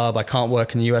a job. I can't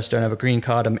work in the US, don't have a green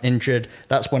card. I'm injured.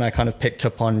 That's when I kind of picked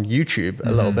up on YouTube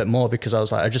a little bit more, because I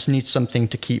was like, I just need something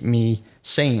to keep me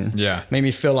sane. Yeah. Made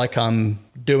me feel like I'm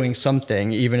doing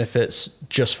something, even if it's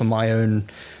just for my own,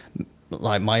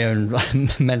 like my own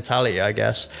mentality, I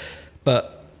guess.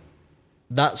 But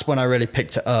that's when I really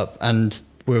picked it up, and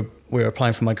we were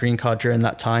applying for my green card during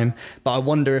that time. But I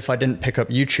wonder if I didn't pick up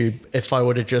YouTube, if I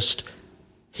would have just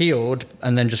healed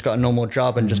and then just got a normal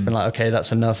job and just been like, okay,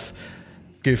 that's enough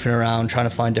goofing around, trying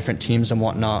to find different teams and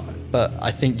whatnot. But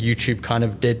I think YouTube kind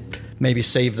of did maybe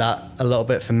save that a little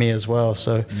bit for me as well.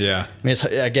 So yeah, I mean,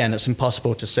 it's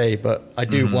impossible to say, but I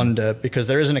do wonder, because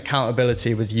there is an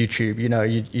accountability with YouTube. You know,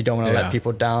 you don't want to let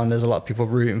people down. There's a lot of people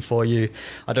rooting for you.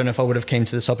 I don't know if I would have came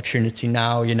to this opportunity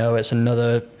now. You know, it's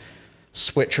another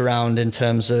switch around in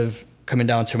terms of coming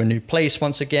down to a new place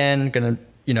once again. Gonna,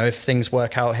 you know, if things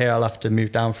work out here, I'll have to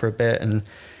move down for a bit, and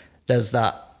there's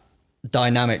that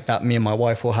dynamic that me and my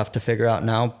wife will have to figure out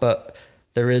now. But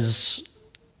there is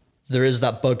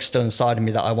that bug still inside of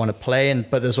me that I want to play,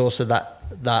 but there's also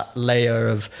that layer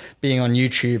of being on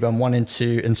YouTube and wanting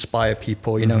to inspire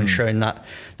people, you know, and showing that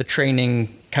the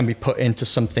training can be put into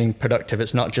something productive.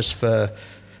 It's not just for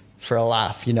a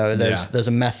laugh, you know. There's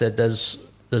a method, there's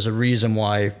a reason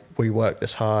why we work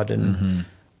this hard, and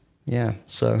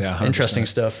interesting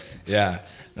stuff. Yeah,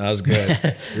 that was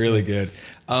good. Really good.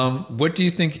 What do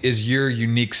you think is your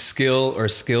unique skill or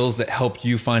skills that help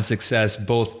you find success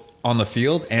both on the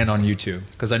field and on YouTube?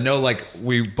 Because I know, like,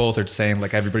 we both are saying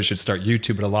like everybody should start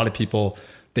YouTube, but a lot of people,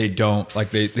 they don't. Like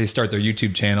they start their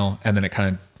YouTube channel and then it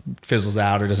kind of fizzles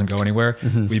out or doesn't go anywhere.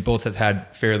 We both have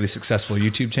had fairly successful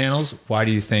YouTube channels. Why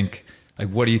do you think, like,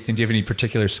 what do you think? Do you have any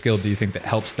particular skill, do you think, that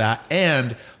helps that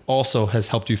and also has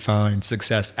helped you find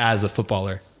success as a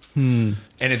footballer? And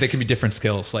they can be different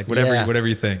skills, like whatever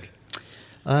you think.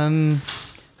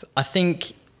 I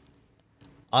think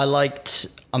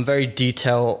I'm very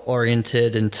detail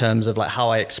oriented in terms of like how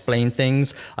I explain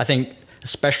things. I think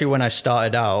especially when I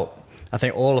started out, I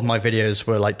think all of my videos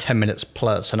were like 10 minutes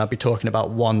plus, and I'd be talking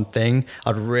about one thing.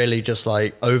 I'd really just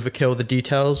like overkill the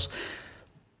details.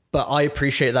 But I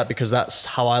appreciate that, because that's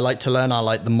how I like to learn. I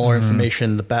like the more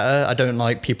information, the better. I don't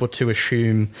like people to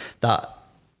assume that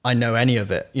I know any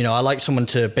of it. You know, I like someone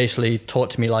to basically talk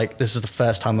to me like this is the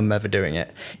first time I'm ever doing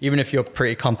it. Even if you're a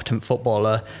pretty competent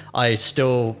footballer, I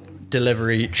still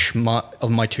deliver each of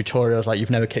my tutorials like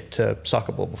you've never kicked a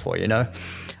soccer ball before, you know?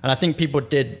 And I think people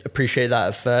did appreciate that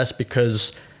at first,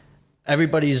 because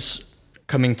everybody's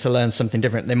coming to learn something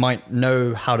different. They might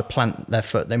know how to plant their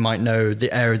foot. They might know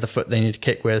the area of the foot they need to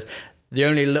kick with. The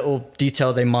only little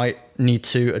detail they might need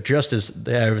to adjust is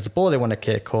the area of the ball they want to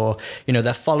kick, or, you know,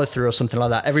 their follow through or something like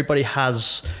that. Everybody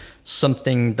has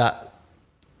something that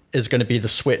is going to be the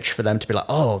switch for them to be like,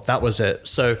 oh, that was it.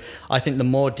 So I think the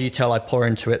more detail I pour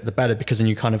into it, the better, because then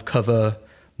you kind of cover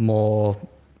more,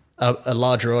 a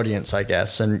larger audience, I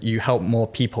guess, and you help more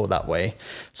people that way.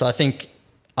 So I think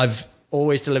I've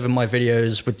always delivered my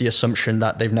videos with the assumption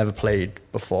that they've never played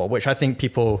before, which I think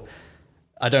people,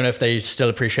 I don't know if they still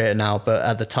appreciate it now, but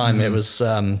at the time it was,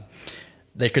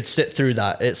 they could sit through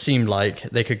that. It seemed like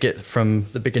they could get from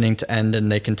the beginning to end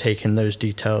and they can take in those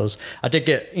details. I did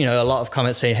get, you know, a lot of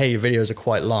comments saying, hey, your videos are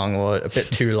quite long or a bit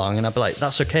too long. And I'd be like,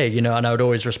 that's okay, you know, and I would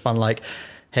always respond like,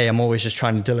 hey, I'm always just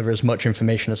trying to deliver as much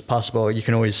information as possible. You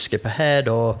can always skip ahead,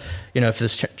 or, you know, if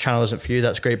this channel isn't for you,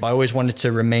 that's great. But I always wanted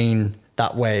to remain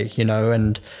that way, you know,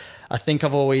 and I think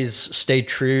I've always stayed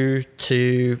true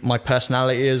to my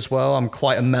personality as well. I'm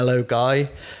quite a mellow guy.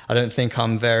 I don't think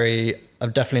I'm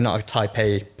definitely not a type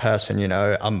A person, you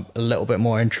know. I'm a little bit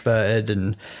more introverted,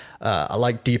 and I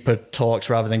like deeper talks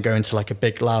rather than going to like a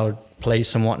big loud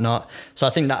place and whatnot. So I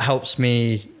think that helps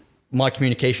me. My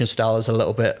communication style is a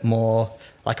little bit more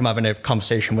like I'm having a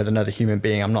conversation with another human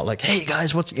being. I'm not like, hey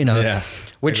guys, what's, you know,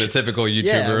 which is a typical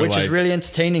YouTuber, which is really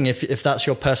entertaining. If that's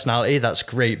your personality, that's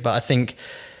great. But I think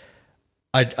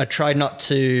I tried not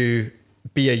to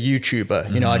be a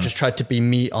YouTuber, you know, I just tried to be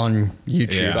me on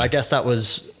YouTube. I guess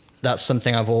that's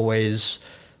something I've always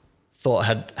thought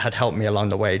had helped me along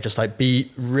the way. Just like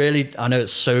be really, I know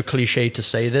it's so cliche to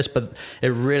say this, but it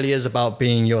really is about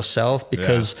being yourself,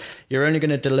 because you're only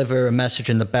going to deliver a message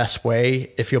in the best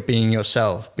way if you're being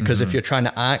yourself. Because if you're trying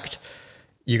to act,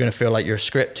 you're going to feel like you're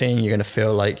scripting, you're going to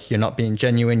feel like you're not being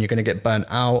genuine, you're going to get burnt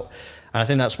out. And I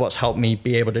think that's what's helped me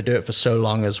be able to do it for so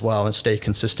long as well and stay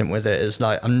consistent with it. Is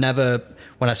like, I'm never,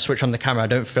 when I switch on the camera, I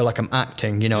don't feel like I'm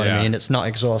acting, you know what I mean? It's not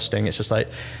exhausting. It's just like,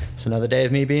 it's another day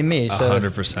of me being me. So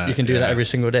 100%. You can do that every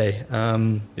single day.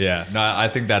 No, I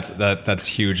think that's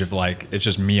huge. Of like, it's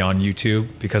just me on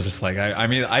YouTube, because it's like, I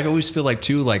mean, I always feel like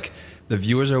too, like the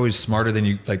viewers are always smarter than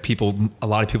you, like a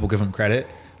lot of people give them credit.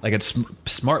 Like it's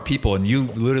smart people, and you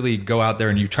literally go out there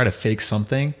and you try to fake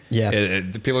something. Yeah,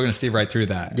 people are gonna see right through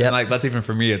that. Yeah, like that's even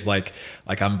for me. It's like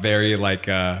I'm very like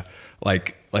I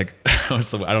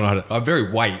don't know how to. I'm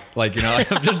very white. Like, you know,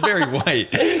 I'm just very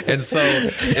white. And so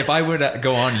if I would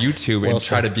go on YouTube and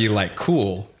try to be like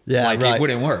cool, it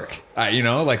wouldn't work. You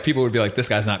know, like people would be like, this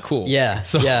guy's not cool. Yeah.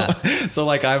 So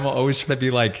like I'm always trying to be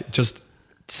like, just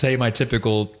say my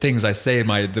typical things I say,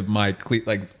 my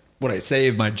what I say,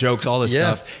 my jokes, all this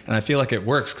stuff. And I feel like it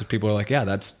works, because people are like, yeah,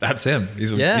 that's him.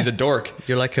 He's a dork.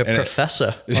 You're like a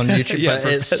professor on YouTube, but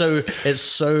it's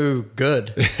so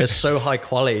good. It's so high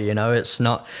quality, you know, it's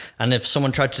not. And if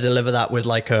someone tried to deliver that with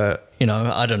like a, you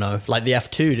know, I don't know, like the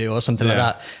F2 do or something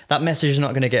like that message is not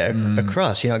going to get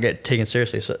across. You're not get taken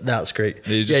seriously. So that's great.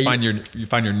 You just find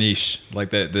your niche, like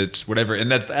that's whatever.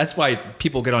 And that's why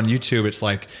people get on YouTube. It's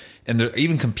like, and they're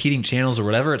even competing channels or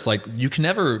whatever. It's like, you can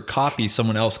never copy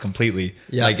someone else completely.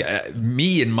 Yeah. Like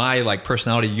me and my like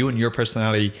personality, you and your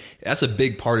personality, that's a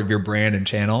big part of your brand and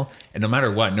channel. And no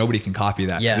matter what, nobody can copy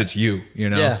that, because it's you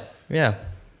know? Yeah. Yeah.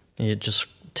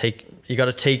 You got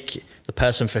to take the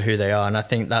person for who they are. And I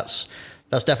think that's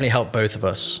definitely helped both of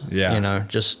us. Yeah. You know,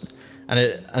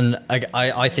 and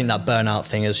I think that burnout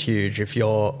thing is huge.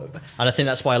 And I think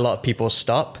that's why a lot of people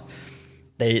stop.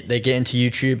 They get into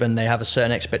YouTube and they have a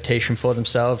certain expectation for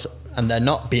themselves, and they're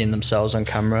not being themselves on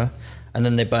camera, and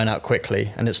then they burn out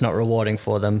quickly, and it's not rewarding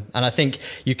for them. And I think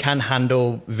you can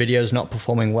handle videos not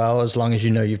performing well as long as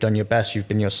you know you've done your best, you've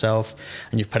been yourself,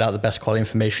 and you've put out the best quality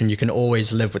information. You can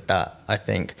always live with that, I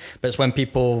think. But it's when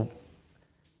people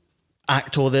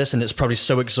act all this, and it's probably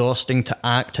so exhausting to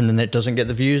act, and then it doesn't get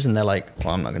the views, and they're like,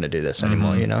 well, I'm not going to do this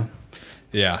anymore, you know?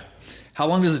 Yeah. How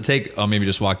long does it take? Oh, maybe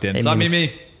just walked in. It's not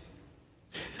me.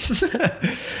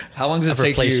 How long does it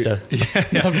take you?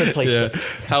 I've replaced her.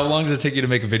 How long does it take you to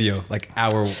make a video, like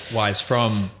hour-wise,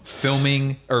 from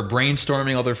filming or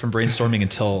brainstorming, from brainstorming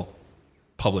until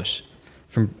publish?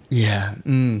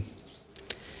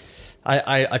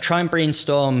 I try and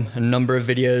brainstorm a number of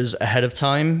videos ahead of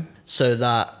time, so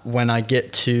that when I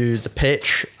get to the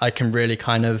pitch, I can really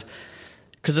kind of.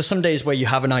 Because there's some days where you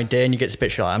have an idea and you get to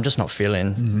pitch, you're like, I'm just not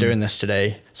feeling doing this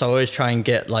today. So I always try and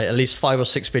get like at least 5 or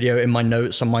 6 video in my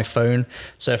notes on my phone.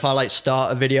 So if I like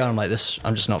start a video, I'm like,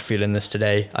 I'm just not feeling this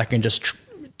today. I can just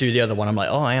do the other one. I'm like,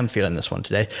 oh, I am feeling this one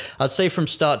today. I'd say from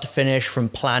start to finish, from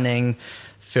planning,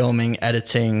 filming,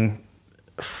 editing,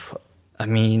 I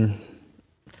mean,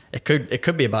 it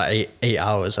could be about 8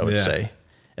 hours, I would say.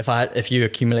 If you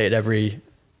accumulated every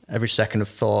second of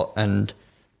thought and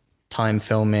time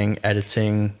filming,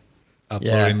 editing,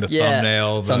 uploading the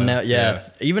thumbnail.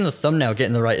 Even the thumbnail,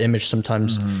 getting the right image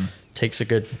sometimes takes a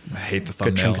good. I hate the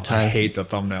thumbnail. Chunk of time. I hate the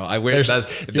thumbnail. I wish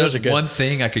if there's one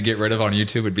thing I could get rid of on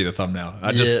YouTube, it'd be the thumbnail.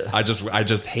 I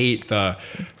just hate the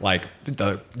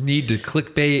need to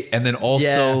clickbait, and then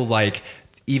also like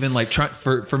even like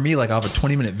for me, like I have a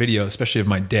 20-minute video, especially of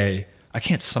my day. I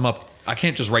can't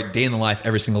just write day in the life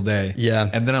every single day. Yeah,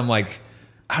 and then I'm like,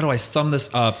 how do I sum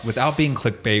this up without being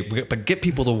clickbait, but get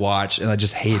people to watch? And I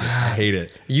just hate it. I hate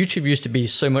it. YouTube used to be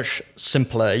so much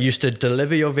simpler. It used to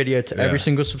deliver your video to every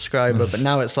single subscriber, but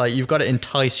now it's like you've got to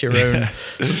entice your own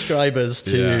subscribers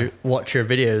to watch your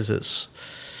videos. It's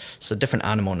a different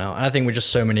animal now. And I think with just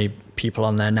so many people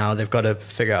on there now, they've got to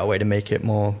figure out a way to make it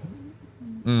more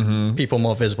people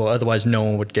more visible. Otherwise, no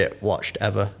one would get watched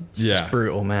ever. It's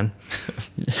brutal, man.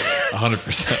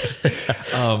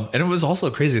 100%. And it was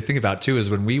also crazy to think about too, is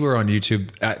when we were on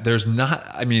YouTube,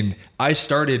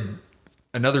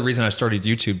 another reason I started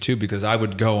YouTube too, because I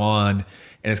would go on,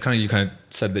 and it's you kind of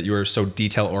said that you were so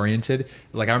detail oriented.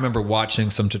 Like I remember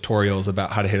watching some tutorials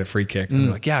about how to hit a free kick, and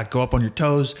they're like, go up on your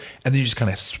toes, and then you just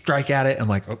kind of strike at it. I'm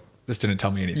like, oh, this didn't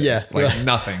tell me anything.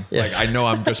 Nothing. Like I know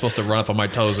I'm supposed to run up on my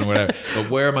toes and whatever, but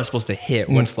where am I supposed to hit?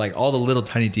 What's like all the little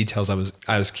tiny details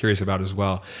I was curious about as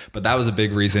well. But that was a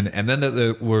big reason. And then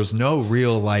there was no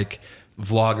real like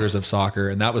vloggers of soccer,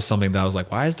 and that was something that I was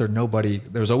like, why is there nobody?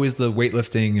 There's always the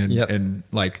weightlifting and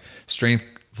like strength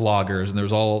vloggers and there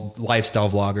was all lifestyle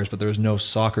vloggers, but there was no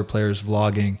soccer players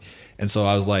vlogging. And so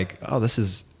I was like, oh, this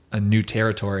is a new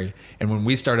territory. And when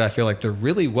we started, I feel like there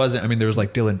really wasn't, I mean, there was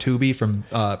like Dylan Tooby from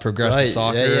Progressive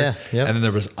Soccer. Yep. And then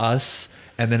there was us.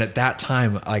 And then at that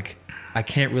time, like, I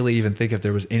can't really even think if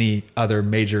there was any other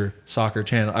major soccer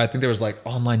channel. I think there was like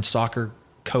Online Soccer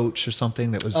Coach or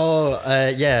something that was.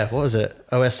 What was it?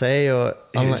 OSA or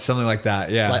something like that?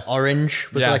 Yeah, like Orange.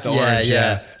 Was yeah, like, Orange.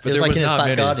 Yeah. But it was like in his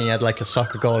back garden. He had like a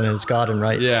soccer goal in his garden,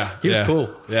 right? Yeah, he was cool.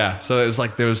 Yeah, so it was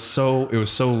like it was.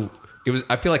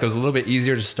 I feel like it was a little bit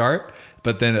easier to start,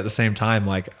 but then at the same time,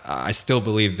 like I still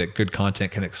believe that good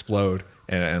content can explode.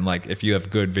 And like, if you have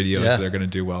good videos, they're going to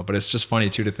do well. But it's just funny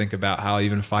too, to think about how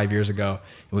even 5 years ago,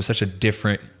 it was such a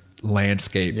different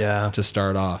landscape to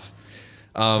start off.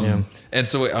 And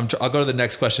so I'll go to the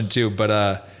next question too,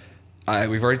 but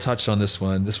we've already touched on this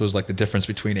one. This was like the difference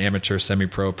between amateur,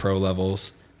 semi-pro, pro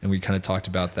levels. And we kind of talked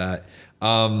about that.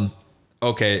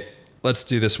 Okay, let's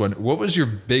do this one. What was your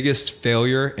biggest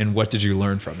failure and what did you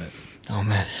learn from it? Oh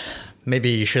man, maybe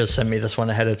you should have sent me this one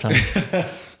ahead of time.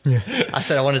 I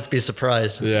said I wanted to be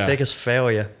surprised. Biggest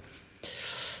failure.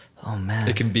 Oh man.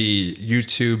 It can be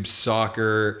YouTube,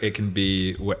 soccer. It can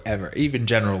be whatever, even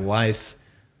general life.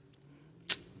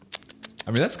 I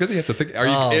mean, that's good that you have to think.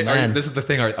 This is the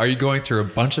thing. Are you going through a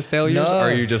bunch of failures? No. Or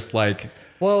are you just like...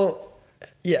 Well,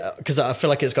 yeah, because I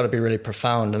feel like it's got to be really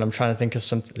profound and I'm trying to think of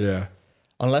something. Yeah.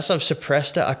 Unless I've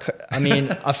suppressed it, I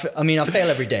fail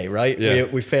every day, right? Yeah.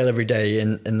 We fail every day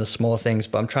in the small things,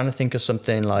 but I'm trying to think of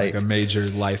something like a major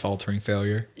life-altering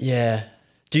failure. Yeah.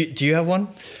 Do you have one?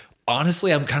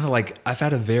 Honestly, I'm kind of like, I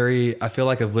feel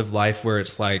like I've lived life where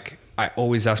it's like, I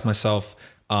always ask myself,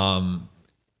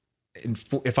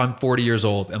 if I'm 40 years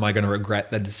old, am I going to regret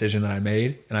the decision that I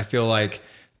made? And I feel like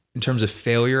in terms of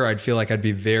failure, I'd feel like I'd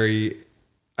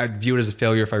view it as a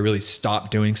failure if I really stopped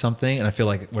doing something. And I feel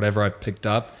like whatever I've picked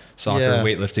up, soccer,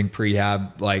 weightlifting,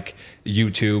 prehab, like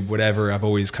YouTube, whatever, I've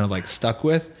always kind of like stuck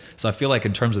with. So I feel like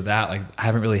in terms of that, like I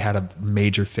haven't really had a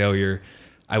major failure.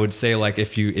 I would say like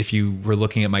if you were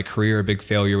looking at my career, a big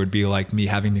failure would be like me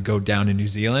having to go down to New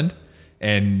Zealand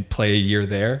and play a year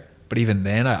there. But even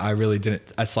then I really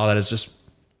didn't, I saw that as just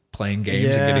playing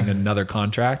games and getting another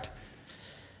contract.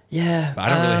 Yeah. But I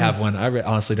don't really have one. I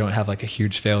honestly don't have like a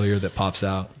huge failure that pops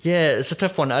out. Yeah, it's a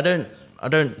tough one. I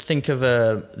don't think of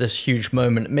this huge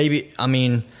moment. Maybe, I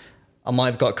mean, I might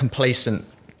have got complacent.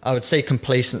 I would say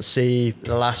complacency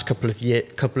the last couple of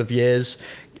years.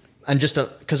 And just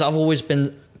because I've always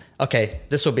been, okay,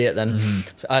 this will be it then.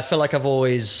 Mm-hmm. So I feel like I've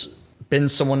always been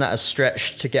someone that has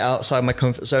stretched to get outside my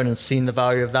comfort zone and seen the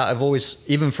value of that. I've always,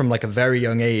 even from like a very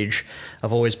young age,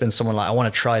 I've always been someone like, I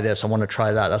want to try this, I want to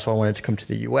try that. That's why I wanted to come to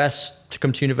the US, to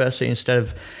come to university instead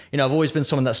of, I've always been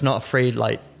someone that's not afraid,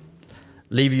 like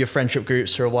leave your friendship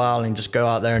groups for a while and just go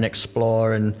out there and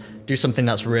explore and do something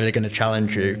that's really going to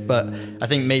challenge you. But I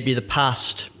think maybe the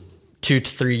past 2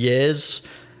 to 3 years,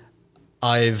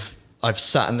 I've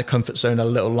sat in the comfort zone a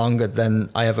little longer than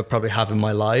I ever probably have in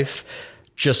my life.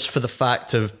 Just for the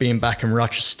fact of being back in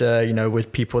Rochester,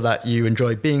 with people that you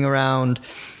enjoy being around,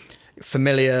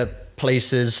 familiar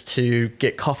places to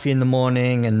get coffee in the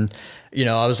morning. And,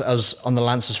 I was on the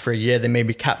Lancers for a year. They made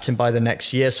me captain by the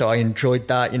next year. So I enjoyed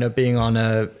that, being on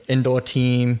a indoor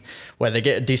team where they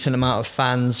get a decent amount of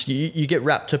fans. You get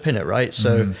wrapped up in it, right?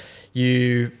 So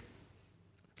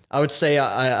I would say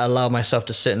I allowed myself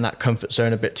to sit in that comfort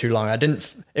zone a bit too long.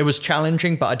 It was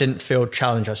challenging, but I didn't feel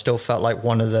challenged. I still felt like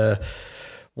one of the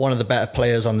better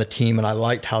players on the team, and I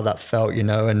liked how that felt,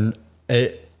 and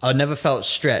I never felt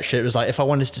stretched. It was like, if I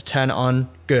wanted to turn it on,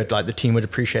 good, like the team would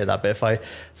appreciate that. But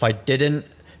if I didn't,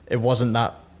 it wasn't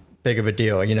that big of a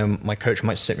deal. My coach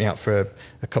might sit me out for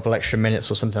a couple extra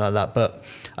minutes or something like that, but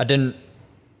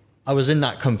I was in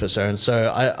that comfort zone. So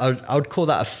I would call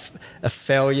that a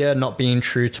failure, not being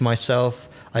true to myself,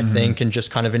 I think, and just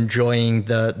kind of enjoying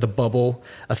the bubble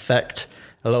effect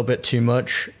a little bit too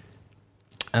much.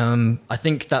 I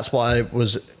think that's what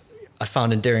I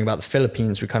found endearing about the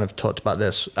Philippines. We kind of talked about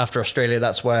this. After Australia,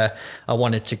 that's where I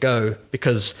wanted to go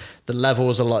because the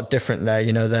level is a lot different there.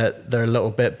 They're a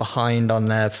little bit behind on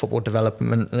their football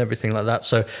development and everything like that.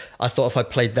 So I thought if I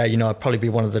played there, I'd probably be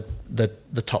one of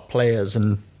the top players.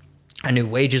 And I knew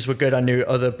wages were good. I knew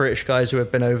other British guys who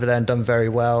had been over there and done very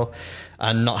well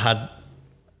and not had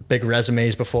big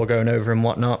resumes before going over and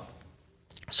whatnot.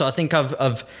 So I think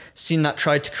I've seen that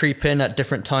try to creep in at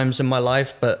different times in my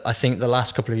life, but I think the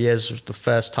last couple of years was the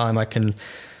first time I can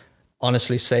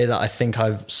honestly say that I think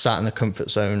I've sat in the comfort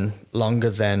zone longer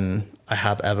than I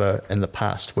have ever in the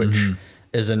past, which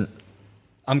isn't.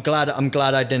 I'm glad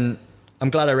I I'm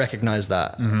glad I recognize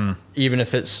that. Even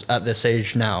if it's at this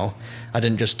age now, I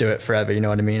didn't just do it forever. You know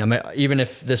what I mean? Even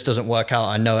if this doesn't work out,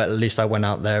 I know at least I went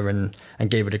out there and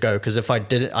gave it a go. Because if I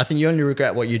didn't, I think you only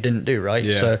regret what you didn't do, right?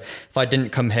 Yeah. So if I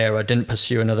didn't come here, I didn't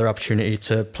pursue another opportunity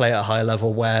to play at a high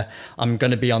level where I'm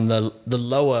going to be on the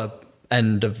lower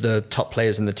end of the top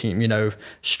players in the team, you know,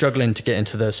 struggling to get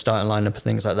into the starting lineup and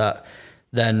things like that,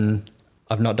 then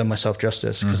I've not done myself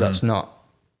justice, because that's not.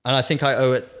 And I think I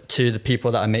owe it to the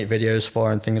people that I make videos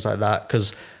for and things like that,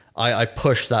 because I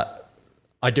push that.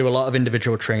 I do a lot of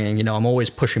individual training. You know, I'm always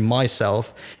pushing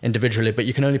myself individually, but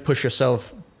you can only push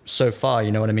yourself so far.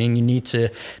 You know what I mean? You need to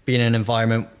be in an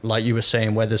environment, like you were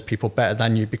saying, where there's people better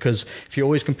than you, because if you're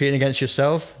always competing against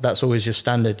yourself, that's always your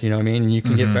standard. You know what I mean? And you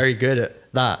can get very good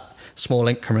at that, small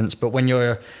increments. But when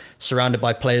you're surrounded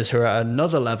by players who are at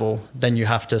another level, then you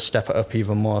have to step it up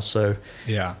even more. So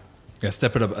yeah,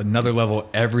 step it up another level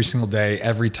every single day,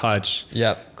 every touch.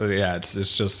 Yeah,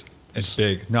 it's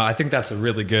big. No, I think that's a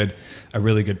really good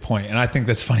point. And I think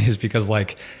that's funny is because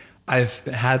like I've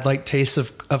had like tastes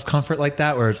of comfort like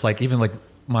that, where it's like even like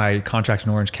my contract in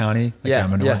Orange County. Like,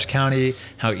 I'm in Orange County.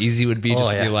 How easy it would be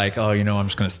just to be like, oh, you know, I'm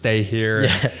just going to stay here.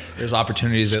 Yeah. There's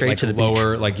opportunities at like to the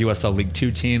lower, beach. Like USL League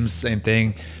 2 teams, same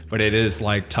thing. But it is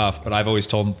like tough. But I've always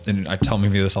told, and I tell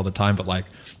Mimi this all the time, but like,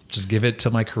 just give it to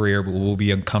my career. But we'll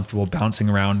be uncomfortable bouncing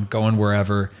around, going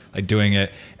wherever, like doing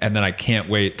it. And then I can't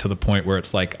wait to the point where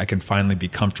it's like I can finally be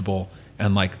comfortable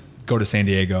and like go to San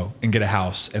Diego and get a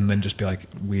house, and then just be like,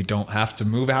 we don't have to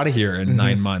move out of here in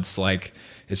 9 months. Like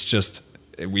it's just,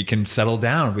 we can settle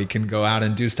down. We can go out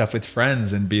and do stuff with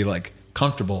friends and be like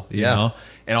comfortable, you know,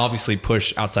 and obviously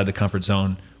push outside the comfort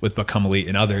zone with Become Elite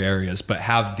in other areas, but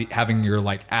having your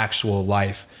like actual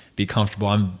life be comfortable.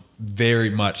 I'm very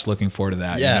much looking forward to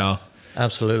that, you know?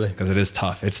 Absolutely. Because it is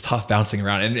tough. It's tough bouncing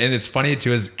around. And it's funny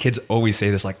too, as kids always say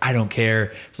this, like, I don't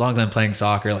care as long as I'm playing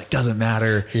soccer, like doesn't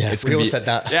matter. Yeah, it's we all said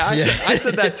that. Yeah, I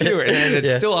said that too. And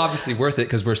it's still obviously worth it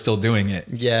because we're still doing it.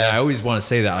 Yeah. And I always want to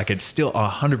say that, like it's still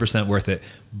 100% worth it,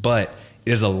 but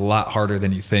it is a lot harder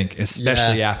than you think,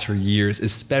 especially after years,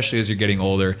 especially as you're getting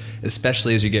older,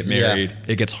 especially as you get married.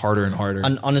 It gets harder and harder.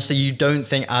 And honestly, you don't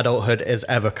think adulthood is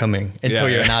ever coming until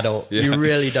you're an adult. You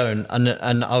really don't.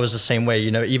 And I was the same way,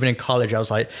 you know, even in college, I was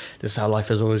like, this is how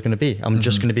life is always going to be. I'm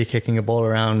just going to be kicking a ball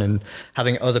around and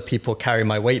having other people carry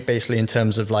my weight, basically, in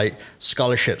terms of like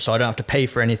scholarship. So I don't have to pay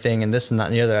for anything and this and that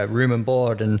and the other, room and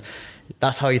board. And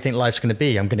that's how you think life's going to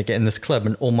be. I'm going to get in this club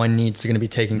and all my needs are going to be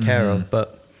taken care of.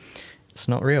 But it's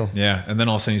not real. Yeah. And then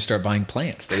all of a sudden you start buying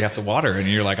plants that you have to water, and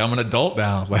you're like, I'm an adult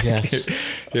now. Like, yes.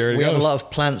 Here we have a lot of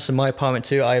plants in my apartment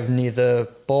too. I have neither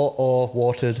bought or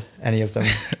watered any of them.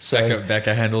 So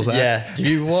Becca handles that. Yeah. Do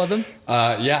you water them?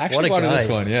 Yeah, I actually watered this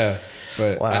one. Yeah.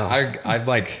 But wow. I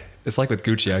like, it's like with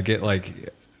Gucci, I get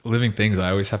like living things.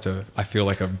 I always have to, I feel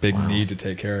like a big need to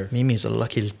take care of. Mimi's a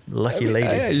lucky lady.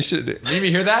 Yeah, you should. Mimi,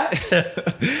 hear that?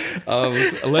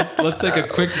 Let's take a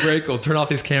quick break. We'll turn off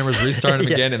these cameras, restart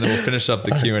them again, and then we'll finish up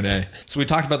the Q&A. So we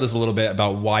talked about this a little bit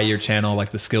about why your channel,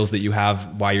 like the skills that you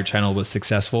have, why your channel was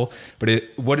successful. But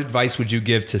what advice would you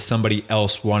give to somebody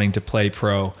else wanting to play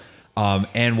pro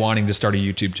and wanting to start a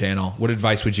YouTube channel? What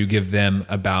advice would you give them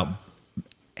about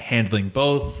handling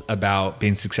both, about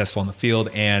being successful on the field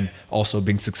and also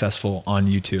being successful on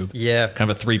YouTube? Yeah. Kind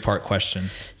of a 3-part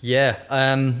question. Yeah.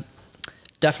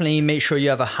 Definitely make sure you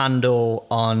have a handle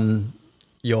on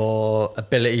your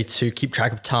ability to keep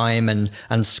track of time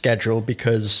and schedule,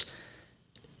 because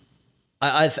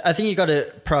I think you got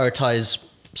to prioritize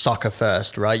soccer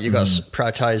first, right? You got to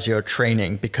prioritize your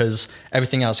training, because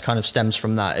everything else kind of stems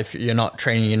from that. If you're not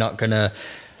training, you're not going to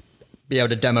be able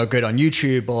to demo good on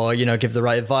YouTube, or, you know, give the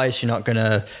right advice. You're not going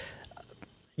to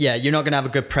have a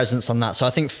good presence on that. So I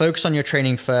think focus on your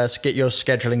training first, get your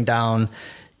scheduling down,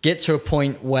 get to a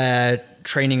point where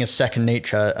training is second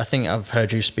nature. I think I've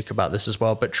heard you speak about this as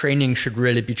well, but training should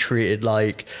really be treated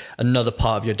like another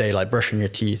part of your day, like brushing your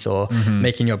teeth or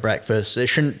making your breakfast. It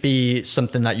shouldn't be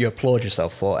something that you applaud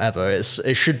yourself for ever.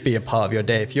 It should be a part of your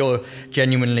day. If you're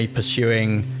genuinely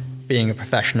pursuing being a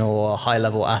professional or a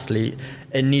high-level athlete,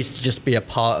 it needs to just be a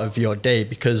part of your day.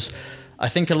 Because I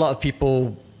think a lot of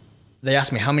people, they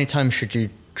ask me, how many times should you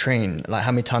train? Like,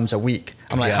 how many times a week?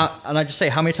 I'm like, and I just say,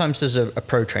 how many times does a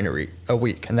pro train a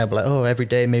week? And they'll be like, oh, every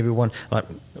day, maybe one. I'm like,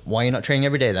 why are you not training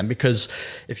every day then? Because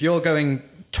if you're going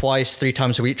 2-3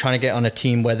 times a week trying to get on a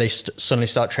team where they suddenly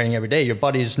start training every day, your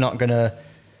body's not going to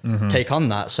take on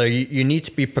that. So you need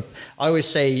to be, I always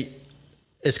say,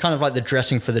 it's kind of like the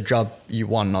dressing for the job you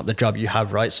want, not the job you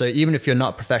have, right? So even if you're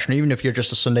not professional, even if you're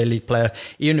just a Sunday league player,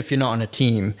 even if you're not on a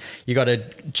team, you got to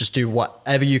just do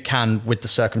whatever you can with the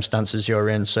circumstances you're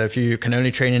in. So if you can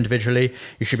only train individually,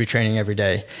 you should be training every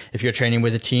day. If you're training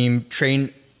with a team,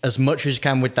 train as much as you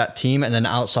can with that team, and then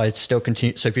outside still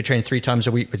continue. So if you train 3 times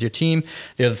a week with your team,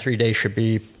 the other 3 days should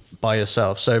be by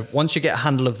yourself. So once you get a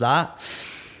handle of that,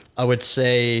 I would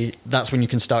say that's when you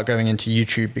can start going into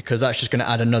YouTube, because that's just going to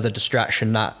add another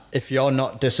distraction that if you're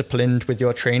not disciplined with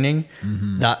your training,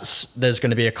 there's going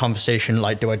to be a conversation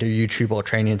like, do I do YouTube or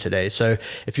training today? So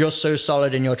if you're so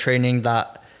solid in your training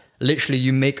that literally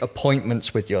you make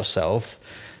appointments with yourself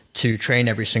to train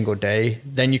every single day,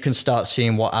 then you can start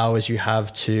seeing what hours you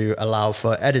have to allow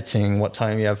for editing, what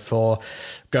time you have for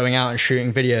going out and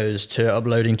shooting videos, to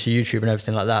uploading to YouTube and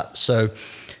everything like that. So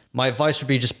my advice would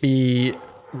be just be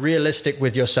realistic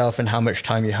with yourself and how much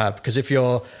time you have, because if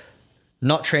you're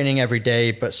not training every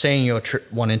day but saying you're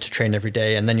wanting to train every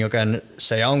day, and then you're going to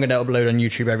say, I'm going to upload on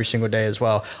YouTube every single day as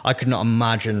well, I could not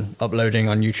imagine uploading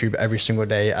on YouTube every single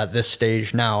day at this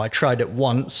stage now. I tried it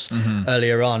once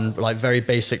earlier on, like very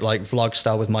basic, like vlog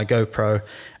style with my GoPro,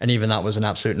 and even that was an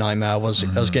absolute nightmare. I was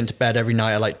getting to bed every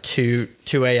night at like 2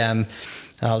 a.m.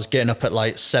 I was getting up at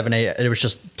like 7, 8. It was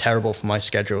just terrible for my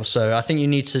schedule. So I think you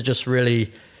need to just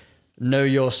really know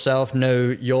yourself,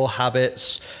 know your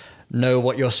habits, know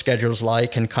what your schedule's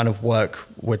like, and kind of work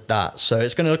with that. So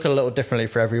it's going to look a little differently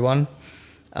for everyone.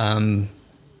 And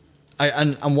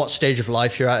what stage of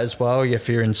life you're at as well. If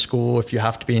you're in school, if you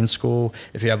have to be in school,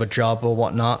 if you have a job or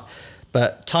whatnot.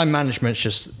 But time management's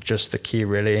just the key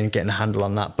really, and getting a handle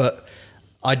on that. But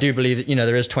I do believe that,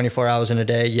 there is 24 hours in a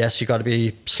day. Yes, you got to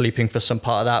be sleeping for some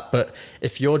part of that. But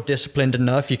if you're disciplined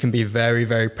enough, you can be very,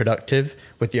 very productive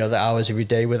with the other hours every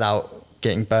day without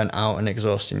getting burnt out and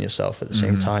exhausting yourself at the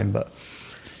same time. But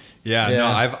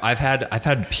no, I've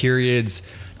had periods.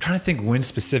 I'm trying to think when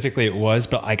specifically it was,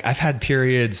 but like I've had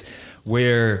periods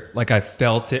where like I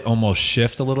felt it almost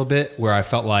shift a little bit, where I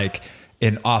felt like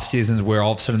in off seasons where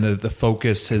all of a sudden the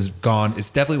focus has gone.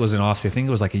 It definitely was an off season. I think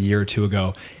it was like a year or two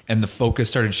ago, and the focus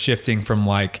started shifting from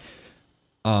like,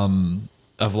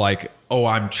 of like, oh,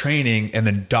 I'm training and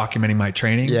then documenting my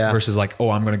training versus like,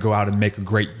 oh, I'm going to go out and make a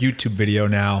great YouTube video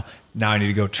now. Now I need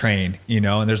to go train,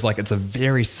 and there's like, it's a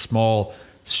very small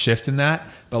shift in that.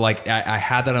 But like, I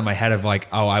had that in my head of like,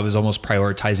 oh, I was almost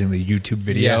prioritizing the YouTube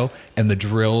video and the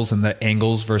drills and the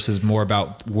angles versus more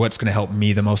about what's going to help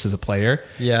me the most as a player.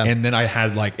 Yeah. And then I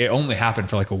had like, it only happened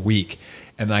for like a week.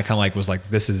 And then I kind of like was like,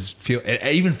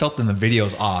 I even felt in the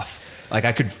videos off. Like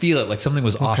I could feel it, like something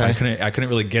was off. I couldn't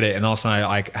really get it. And all of a sudden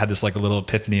I had this like a little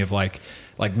epiphany of like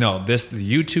no, the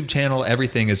YouTube channel,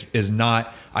 everything is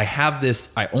not,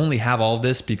 I only have all of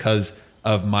this because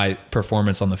of my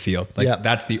performance on the field. Like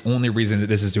that's the only reason that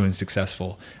this is doing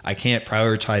successful. I can't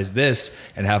prioritize this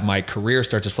and have my career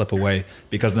start to slip away,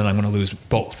 because then I'm going to lose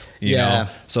both, you know?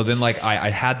 So then like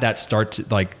I had that start to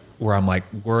like, where I'm like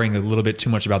worrying a little bit too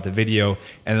much about the video.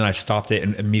 And then I stopped it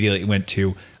and immediately went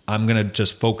to, I'm going to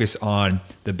just focus on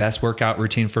the best workout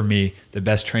routine for me, the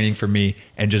best training for me,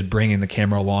 and just bringing the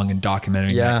camera along and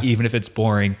documenting that, even if it's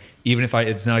boring, even if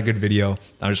it's not a good video.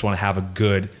 I just want to have a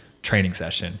good training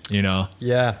session,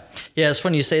 Yeah. It's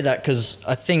funny you say that, because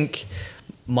I think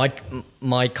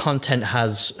my content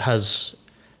has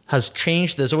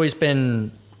changed. There's always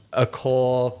been a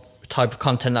core type of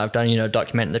content that I've done,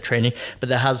 documenting the training, but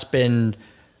there has been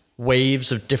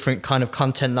waves of different kind of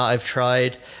content that I've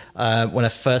tried. When I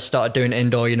first started doing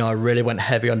indoor, I really went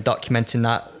heavy on documenting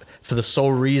that for the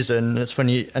sole reason. It's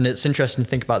funny, and it's interesting to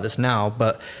think about this now,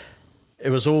 but it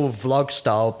was all vlog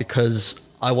style because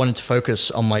I wanted to focus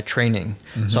on my training.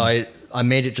 So I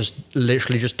made it just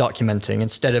literally just documenting,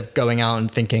 instead of going out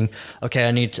and thinking, okay,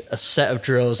 I need a set of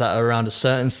drills that are around a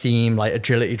certain theme, like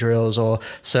agility drills or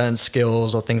certain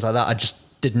skills or things like that. I just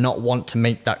did not want to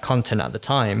make that content at the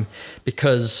time,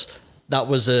 because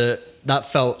that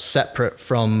felt separate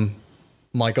from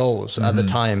my goals at the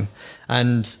time.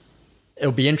 And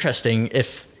it'll be interesting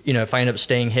if I end up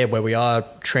staying here where we are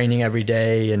training every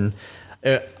day, and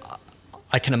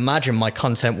I can imagine my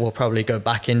content will probably go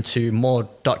back into more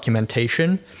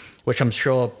documentation, which I'm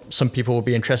sure some people will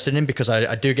be interested in, because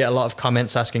I do get a lot of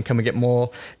comments asking, can we get more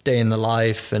day in the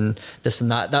life and this and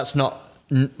that. That's not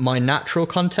my natural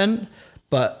content,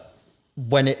 but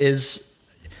when it is,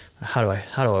 how do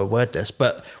I word this?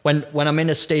 But when I'm in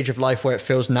a stage of life where it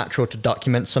feels natural to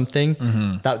document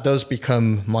something, that does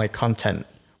become my content,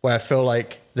 where I feel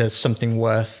like there's something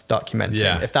worth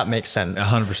documenting, if that makes sense.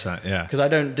 100%, yeah. Because I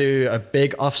don't do a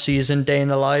big off-season day in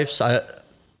the life. So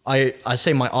I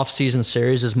say my off-season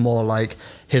series is more like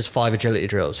his 5 agility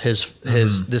drills, his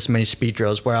this many speed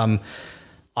drills, where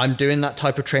I'm doing that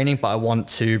type of training, but I want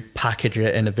to package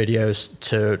it in a videos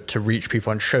to reach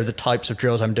people and show the types of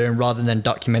drills I'm doing rather than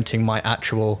documenting my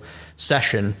actual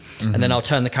session. And then I'll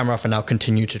turn the camera off and I'll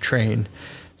continue to train.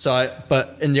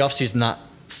 But in the off season, that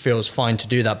feels fine to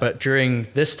do that. But during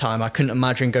this time, I couldn't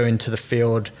imagine going to the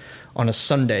field on a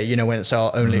Sunday, you know, when it's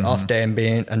our only off day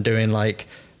and doing like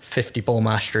 50 ball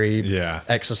mastery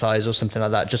exercise or something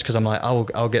like that, just because I'm like,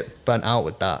 I'll get burnt out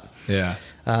with that. Yeah.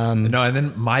 No, and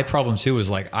then my problem too was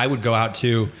like I would go out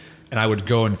too, and I would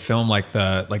go and film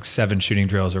like 7 shooting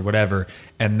drills or whatever,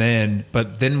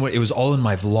 but then it was all in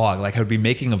my vlog. Like I would be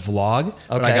making a vlog,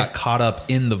 but I got caught up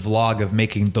in the vlog of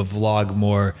making the vlog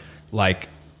more like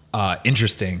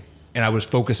interesting, and I was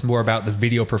focused more about the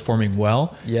video performing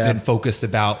well than focused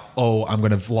about I'm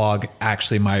going to vlog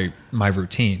actually my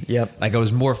routine. Like I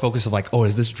was more focused of like,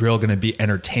 is this drill going to be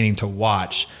entertaining to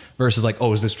watch? Versus like,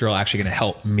 is this drill actually going to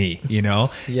help me, you know?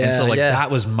 And so like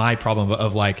that was my problem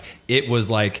of like, it was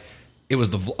like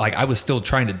I was still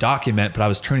trying to document, but I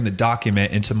was turning the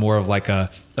document into more of like a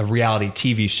reality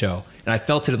TV show. And I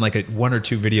felt it in like 1 or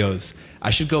 2 videos. I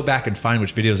should go back and find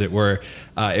which videos it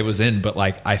was in, but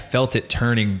like I felt it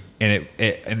turning, and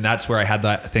and that's where I had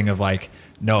that thing of like,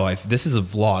 no, if this is a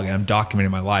vlog and I'm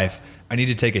documenting my life, I need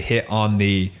to take a hit on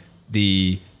the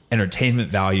entertainment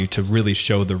value to really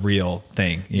show the real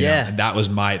thing. You know? And that was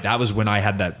when I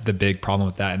had the big problem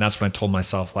with that. And that's when I told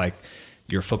myself like,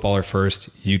 you're a footballer first,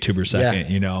 YouTuber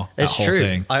second, you know, that it's whole true.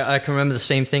 thing. I can remember the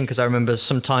same thing, because I remember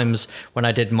sometimes when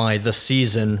I did the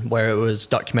season where it was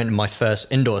documenting my first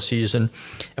indoor season,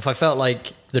 if I felt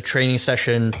like the training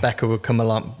session, Becca would come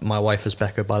along. My wife is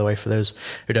Becca, by the way, for those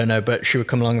who don't know, but she would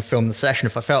come along and film the session.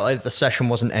 If I felt like the session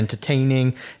wasn't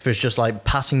entertaining, if it was just like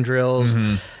passing drills,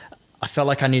 I felt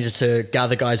like I needed to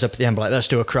gather guys up at the end, like, let's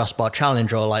do a crossbar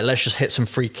challenge, or like, let's just hit some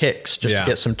free kicks just to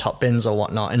get some top bins or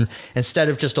whatnot. And instead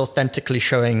of just authentically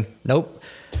showing, nope,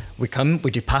 we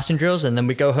do passing drills and then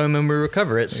we go home and we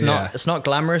recover. It's not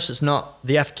glamorous. It's not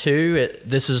the F2.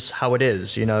 This is how it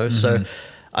is, you know? So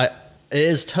it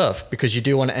is tough, because you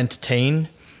do want to entertain,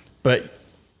 but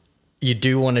you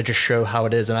do want to just show how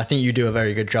it is. And I think you do a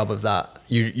very good job of that.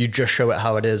 You just show it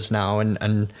how it is now.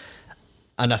 And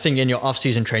I think in your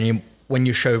off-season training, when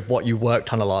you show what you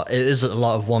worked on a lot, it is a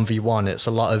lot of 1v1. It's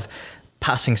a lot of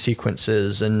passing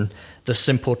sequences and the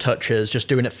simple touches, just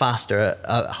doing it faster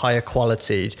at higher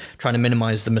quality, trying to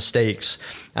minimize the mistakes.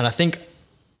 And I think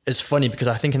it's funny, because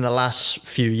I think in the last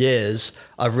few years,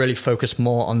 I've really focused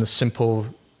more on the simple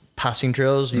passing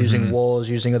drills, using walls,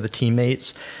 using other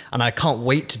teammates. And I can't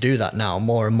wait to do that now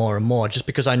more and more and more, just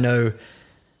because I know,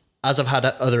 as I've had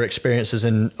other experiences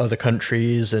in other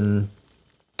countries, and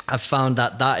I've found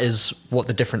that is what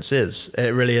the difference is.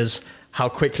 It really is how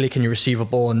quickly can you receive a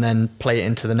ball and then play it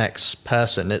into the next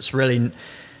person. It's really,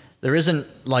 there isn't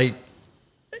like,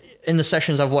 in the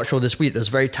sessions I've watched all this week, there's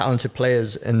very talented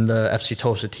players in the FC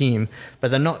Tulsa team,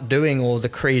 but they're not doing all the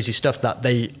crazy stuff that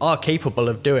they are capable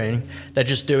of doing. They're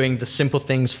just doing the simple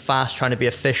things fast, trying to be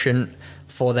efficient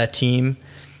for their team.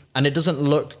 And it doesn't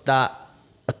look that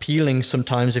appealing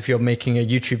sometimes if you're making a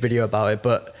YouTube video about it,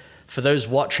 but for those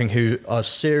watching who are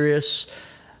serious,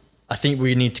 I think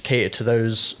we need to cater to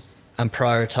those and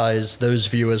prioritize those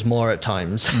viewers more at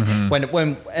times.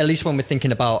 When at least when we're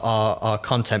thinking about our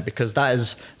content, because that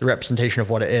is the representation of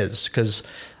what it is. Because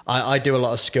I do a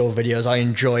lot of skill videos. I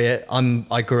enjoy it.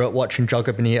 I grew up watching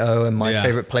Jogger Benito and my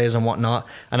favorite players and whatnot,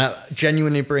 and it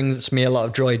genuinely brings me a lot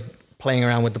of joy playing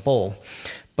around with the ball.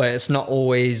 But it's not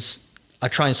always. I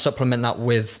try and supplement that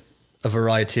with a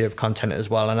variety of content as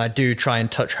well. And I do try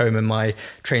and touch home in my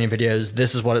training videos.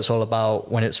 This is what it's all about.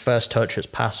 When it's first touch, it's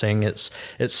passing, it's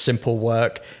simple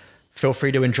work. Feel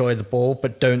free to enjoy the ball,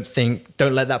 but don't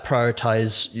let that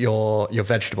prioritize your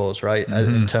vegetables, right?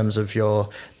 In terms of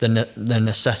the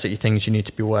necessity things you need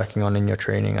to be working on in your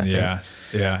training, I think.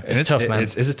 Yeah. It's tough, man.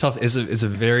 It's a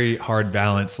very hard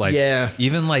balance. Like,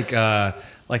 even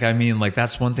I mean,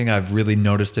 that's one thing I've really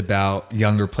noticed about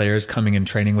younger players coming and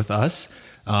training with us.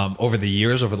 Over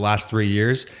the last 3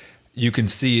 years, you can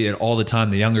see it all the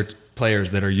time. The younger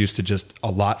players that are used to just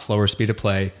a lot slower speed of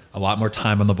play, a lot more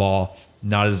time on the ball,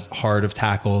 not as hard of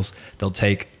tackles. They'll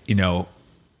take,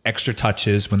 extra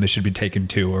touches when they should be taking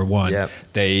 2 or 1. Yep.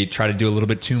 They try to do a little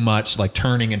bit too much, like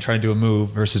turning and trying to do a move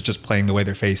versus just playing the way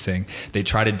they're facing. They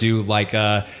try to do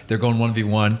they're going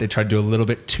 1v1. They try to do a little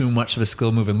bit too much of a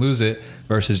skill move and lose it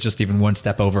versus just even one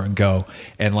step over and go.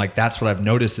 And that's what I've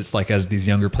noticed. It's like, as these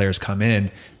younger players come in,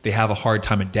 they have a hard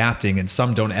time adapting, and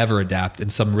some don't ever adapt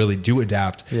and some really do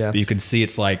adapt. Yeah. But you can see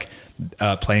it's like,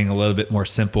 playing a little bit more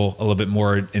simple, a little bit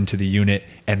more into the unit,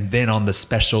 and then on the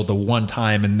special, the one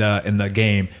time in the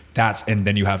game, and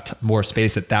then you have more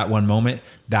space at that one moment.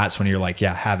 That's when you're like,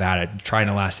 yeah, have at it. Try an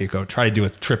elastico, try to do a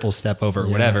triple step over,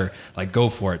 whatever. Like, go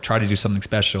for it. Try to do something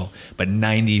special. But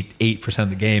 98% of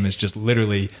the game is just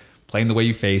literally playing the way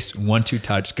you face, 1-2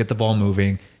 touch, get the ball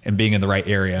moving, and being in the right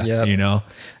area. You know.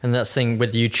 And that's the thing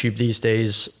with YouTube these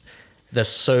days. There's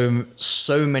so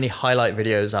many highlight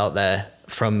videos out there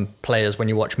from players when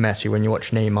you watch Messi, when you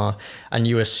watch Neymar, and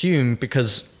you assume,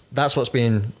 because that's what's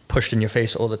being pushed in your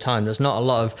face all the time. There's not a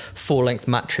lot of full-length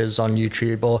matches on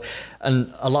YouTube,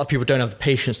 and a lot of people don't have the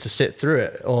patience to sit through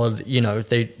it, or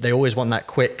they always want that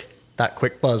quick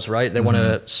buzz, right? They want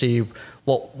to see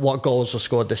what goals were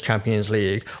scored this Champions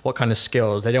League, what kind of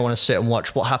skills. They don't want to sit and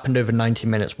watch what happened over 90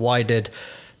 minutes. Why did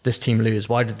this team lose?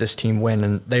 Why did this team win?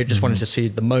 And they just wanted to see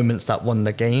the moments that won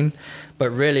the game. But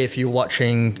really, if you're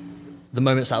watching the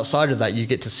moments outside of that, you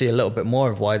get to see a little bit more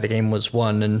of why the game was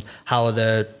won and how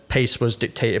the pace was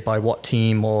dictated by what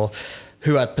team, or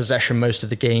who had possession most of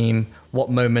the game, what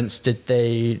moments did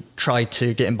they try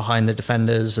to get in behind the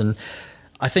defenders. And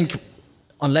I think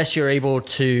unless you're able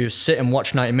to sit and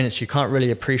watch 90 minutes, you can't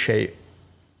really appreciate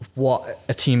what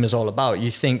a team is all about. You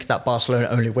think that Barcelona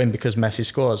only win because Messi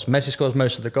scores. Messi scores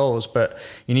most of the goals, but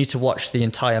you need to watch the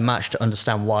entire match to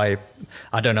understand why.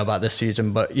 I don't know about this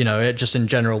season, but just in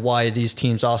general, why these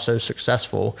teams are so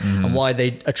successful and why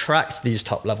they attract these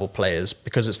top level players,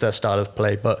 because it's their style of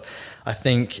play. But I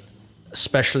think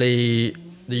especially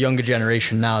the younger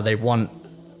generation now, they want,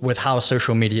 with how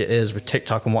social media is, with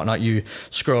TikTok and whatnot, you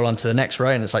scroll on to the next,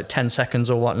 right? And it's like 10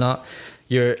 seconds or whatnot.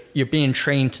 You're being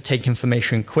trained to take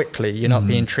information quickly. You're not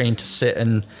being trained to sit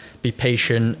and be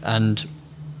patient and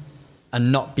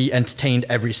not be entertained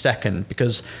every second,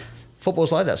 because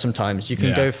football's like that sometimes. You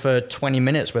can go for 20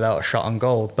 minutes without a shot on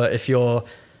goal, but if you're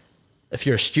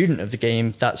a student of the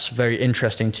game, that's very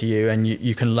interesting to you and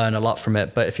you can learn a lot from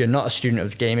it. But if you're not a student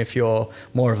of the game, if you're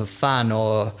more of a fan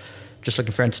or just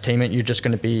looking for entertainment, you're just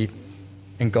going to be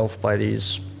engulfed by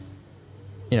these,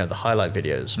 the highlight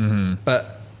videos.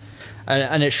 But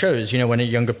and it shows, when a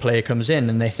younger player comes in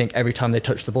and they think every time they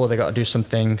touch the ball, they got to do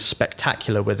something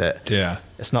spectacular with it. Yeah.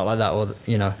 It's not like that, or, it's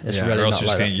really not like that. Or else you're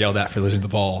just getting yelled at for losing the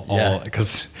ball.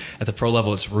 Because at the pro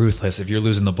level, it's ruthless. If you're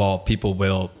losing the ball, people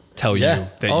will tell you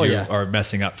that you are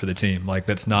messing up for the team. Like,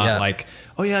 that's not like,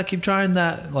 keep trying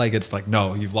that. Like, it's like,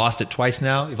 no, you've lost it twice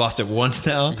now. You've lost it once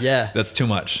now. Yeah. That's too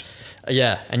much.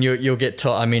 Yeah. And you'll get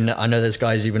taught. I mean, I know there's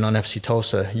guys even on FC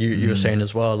Tulsa, you were saying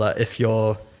as well, that if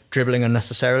you're dribbling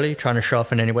unnecessarily, trying to show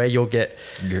off in any way, you're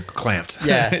clamped.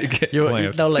 Yeah.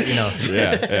 Clamped. They'll let you know.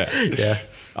 Yeah.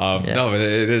 No, it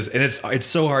is. And it's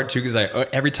so hard too, because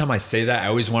every time I say that, I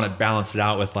always want to balance it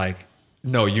out with like,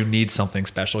 no, you need something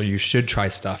special. You should try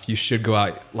stuff. You should go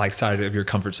outside of your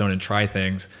comfort zone and try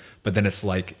things. But then it's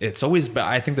like,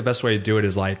 I think the best way to do it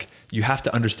is like, you have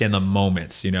to understand the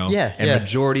moments,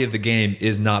 majority of the game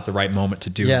is not the right moment to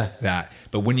do that.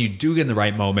 But when you do get in the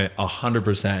right moment,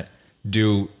 100%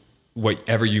 do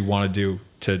whatever you want to do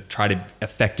to try to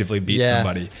effectively beat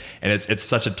somebody. And it's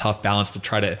such a tough balance to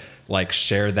try to like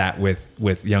share that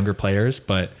with younger players,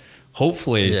 but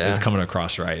hopefully it's coming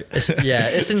across right.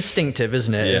 It's instinctive,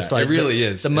 isn't it? Yeah, it's like it really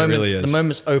is. The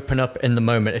moments open up in the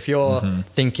moment. If you're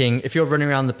thinking, if you're running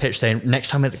around the pitch saying, next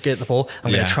time I get the ball,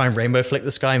 I'm going to try and rainbow flick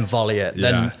this guy and volley it,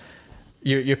 then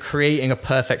you're creating a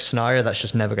perfect scenario that's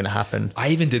just never going to happen. I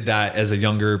even did that as a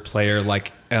younger player.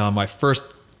 Like my first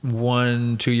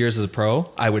 1-2 years as a pro,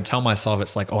 I would tell myself,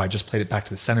 it's like, I just played it back to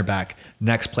the center back.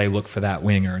 Next play, look for that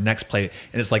winger. Next play,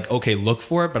 and it's like, okay, look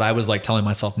for it. But I was like telling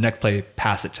myself, next play,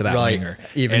 pass it to that winger.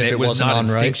 Even if it was not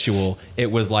instinctual.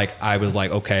 It was like, I was like,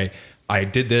 okay, I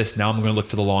did this. Now I'm going to look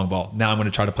for the long ball. Now I'm going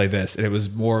to try to play this. And it was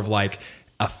more of like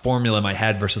a formula in my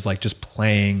head versus like just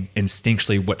playing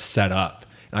instinctually what's set up.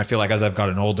 And I feel like as I've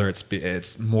gotten older,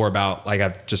 it's more about like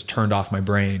I've just turned off my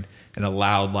brain and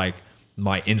allowed like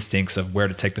my instincts of where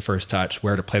to take the first touch,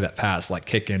 where to play that pass, like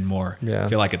kick in more. I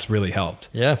feel like it's really helped.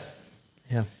 Okay.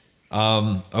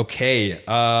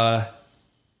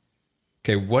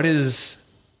 What is,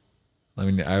 I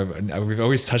mean, we've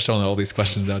always touched on all these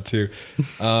questions now too.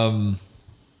 So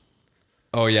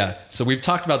we've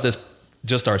talked about this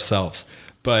just ourselves,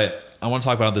 but I want to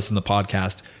talk about this in the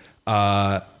podcast.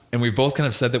 And we've both kind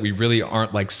of said that we really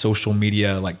aren't like social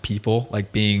media like people,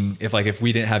 like if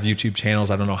we didn't have YouTube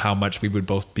channels, I don't know how much we would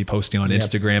both be posting on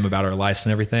Instagram about our lives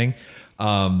and everything.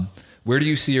 Where do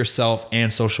you see yourself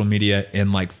and social media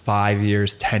in like 5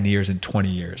 years, 10 years, and 20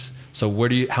 years? So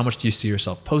how much do you see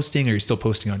yourself posting? Are you still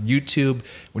posting on YouTube?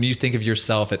 When you think of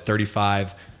yourself at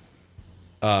 35,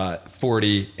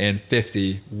 40 and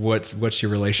 50, what's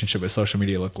your relationship with social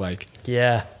media look like?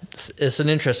 Yeah, it's an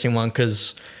interesting one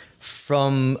because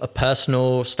from a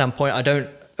personal standpoint, I don't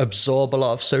absorb a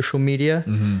lot of social media.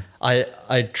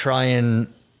 I try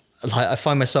and I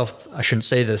find myself, I shouldn't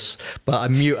say this, but I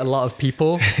mute a lot of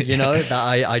people, that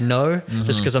I know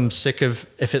just because I'm sick of,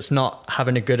 if it's not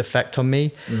having a good effect on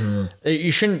me.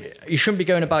 You shouldn't be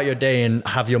going about your day and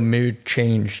have your mood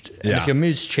changed. And if your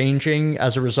mood's changing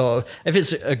as a result, if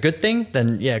it's a good thing,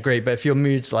 then yeah, great. But if your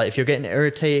mood's like, if you're getting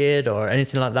irritated or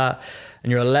anything like that,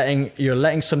 and you're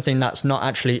letting something that's not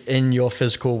actually in your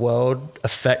physical world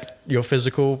affect your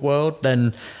physical world,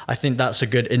 then I think that's a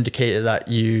good indicator that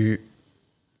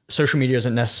social media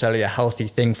isn't necessarily a healthy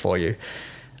thing for you.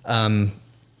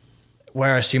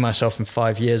 Where I see myself in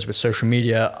 5 years with social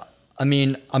media, I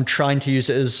mean, I'm trying to use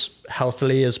it as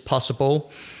healthily as possible,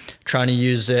 trying to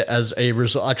use it as a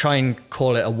resource. I try and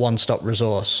call it a one-stop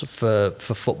resource for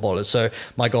footballers. So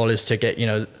my goal is to get,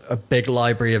 a big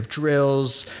library of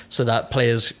drills so that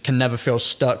players can never feel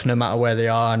stuck no matter where they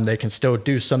are and they can still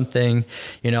do something.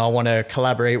 I want to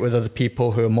collaborate with other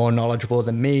people who are more knowledgeable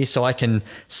than me so I can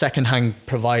secondhand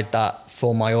provide that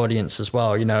for my audience as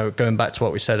well. Going back to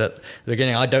what we said at the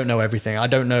beginning, I don't know everything. I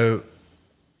don't know,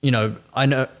 I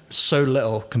know so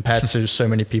little compared to so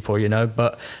many people,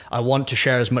 but I want to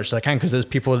share as much as I can because there's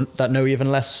people that know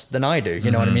even less than I do, you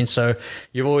know what I mean? So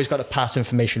you've always got to pass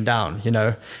information down,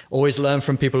 always learn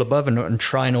from people above and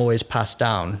try and always pass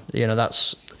down.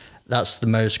 That's the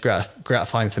most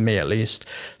gratifying for me, at least.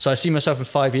 So I see myself in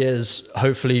 5 years,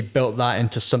 hopefully built that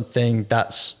into something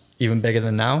that's even bigger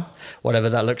than now, whatever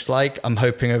that looks like. I'm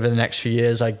hoping over the next few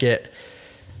years I get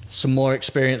some more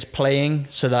experience playing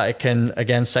so that I can,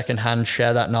 again, secondhand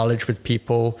share that knowledge with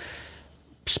people,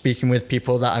 speaking with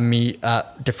people that I meet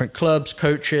at different clubs,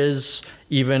 coaches,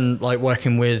 even like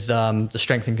working with the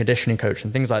strength and conditioning coach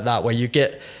and things like that, where you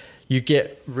get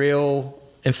real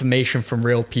information from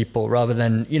real people rather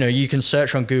than, you can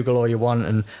search on Google all you want.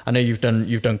 And I know you've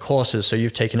done courses, so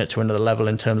you've taken it to another level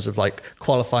in terms of like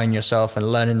qualifying yourself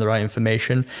and learning the right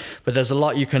information. But there's a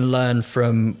lot you can learn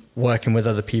from working with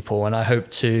other people. And I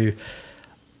hope to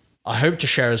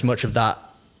share as much of that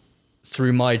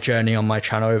through my journey on my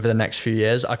channel over the next few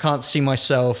years. I can't see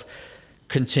myself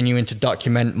continuing to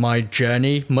document my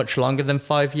journey much longer than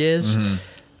 5 years.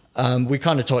 We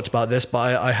kind of talked about this,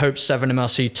 but I hope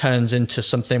 7MLC turns into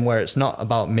something where it's not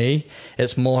about me.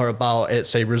 It's more about,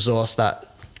 it's a resource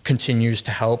that continues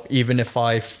to help, even if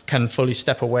I can fully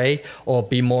step away or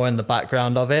be more in the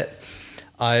background of it.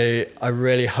 I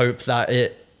really hope that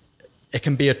it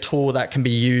can be a tool that can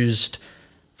be used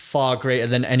far greater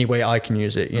than any way I can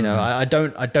use it. I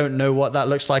don't know what that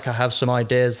looks like. I have some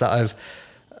ideas that I've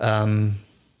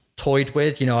toyed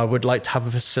with. I would like to have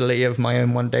a facility of my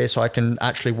own one day so I can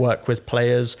actually work with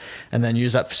players and then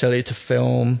use that facility to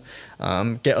film,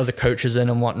 get other coaches in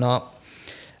and whatnot.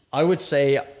 I would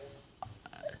say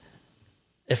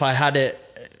if I had it,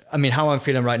 how I'm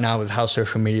feeling right now with how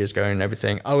social media is going and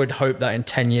everything, I would hope that in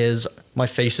 10 years, my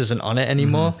face isn't on it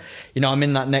anymore. I'm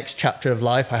in that next chapter of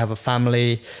life. I have a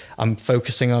family, I'm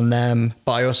focusing on them,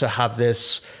 but I also have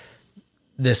this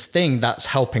thing that's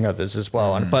helping others as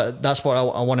well. But that's what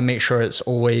I want to make sure it's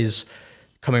always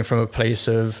coming from a place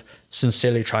of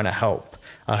sincerely trying to help.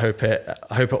 I hope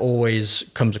it always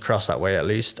comes across that way, at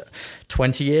least.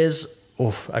 20 years,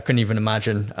 I couldn't even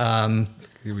imagine.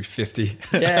 You'll be 50.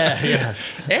 Yeah.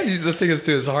 And the thing is,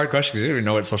 too, it's a hard question because you don't even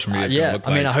know what social media is going to look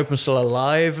like. I hope I'm still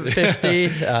alive at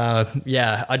 50.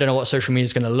 I don't know what social media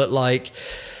is going to look like.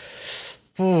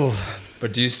 Ooh.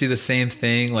 But do you see the same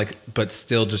thing, but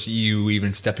still just you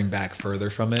even stepping back further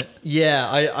from it?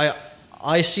 Yeah,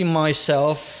 I see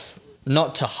myself,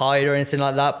 not to hide or anything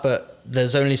like that, but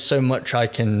there's only so much I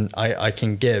can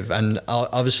give. And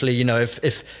obviously,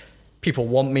 if people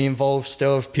want me involved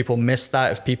still, if people miss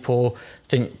that, if people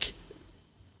think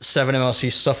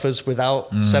 7MLC suffers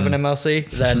without 7MLC,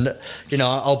 then,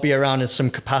 I'll be around in some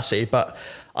capacity. But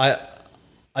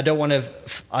I don't want to,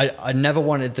 I never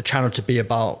wanted the channel to be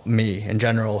about me in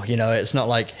general. It's not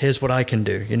like, here's what I can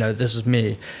do. This is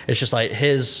me. It's just like,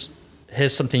 here's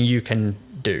something you can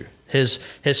do. Here's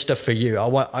stuff for you.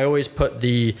 I always put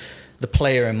the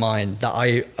player in mind that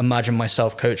I imagine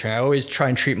myself coaching. I always try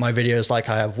and treat my videos like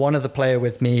I have one other player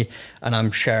with me and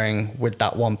I'm sharing with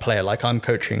that one player. Like I'm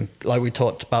coaching, like we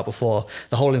talked about before.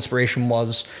 The whole inspiration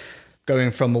was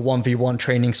going from a 1v1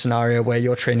 training scenario where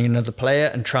you're training another player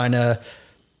and trying to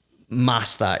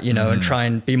mass that, and try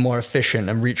and be more efficient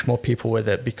and reach more people with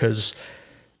it, because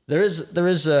there is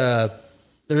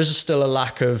still a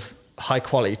lack of high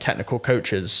quality technical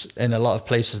coaches in a lot of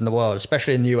places in the world,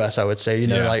 especially in the US, I would say,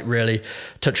 like really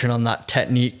touching on that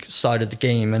technique side of the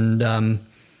game. And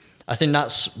I think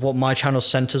that's what my channel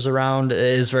centers around. It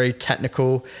is very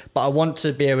technical, but I want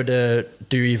to be able to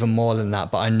do even more than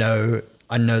that. But I know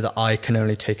that I can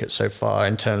only take it so far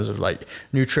in terms of like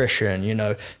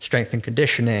nutrition, strength and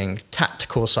conditioning,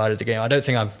 tactical side of the game. I don't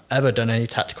think I've ever done any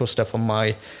tactical stuff on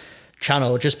my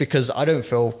channel just because I don't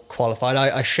feel qualified.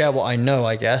 I share what I know,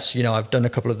 I guess. I've done a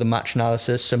couple of the match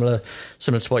analysis similar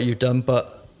to what you've done,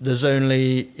 but there's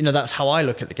only, that's how I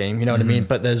look at the game, you know what I mean?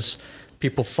 But there's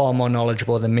people far more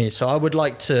knowledgeable than me. So I would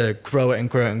like to grow it and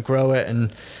grow it and grow it.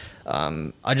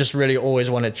 And I just really always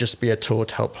want it just to be a tool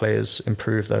to help players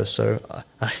improve those. So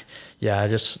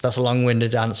that's a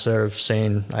long-winded answer of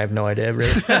saying I have no idea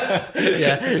really.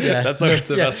 That's always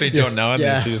the best when you don't know it.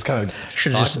 So you just kind of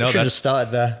should have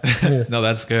started there. No,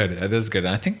 that's good. It is good.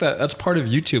 And I think that's part of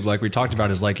YouTube, like we talked about,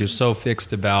 is like you're so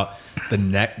fixed about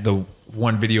the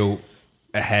one video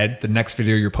ahead, the next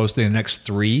video you're posting, the next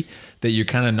 3, that you're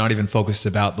kind of not even focused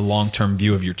about the long-term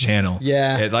view of your channel.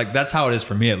 Like that's how it is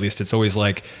for me, at least. It's always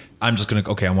like, I'm just going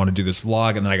to, I want to do this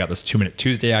vlog, and then I got this 2-Minute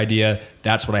Tuesday idea.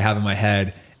 That's what I have in my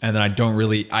head. And then I don't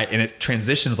really, and it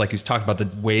transitions, like you talk about the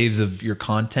waves of your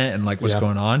content and like what's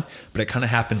going on, but it kind of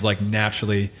happens like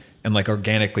naturally and like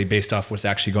organically based off what's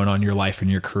actually going on in your life and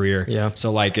your career.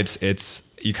 So like it's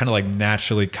you kind of like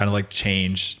naturally kind of like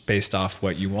change based off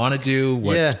what you want to do,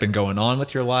 what's been going on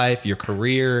with your life, your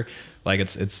career. Like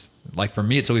it's like, for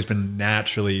me, it's always been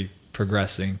naturally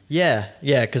progressing.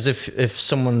 Because if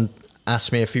someone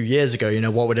asked me a few years ago,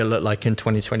 what would it look like in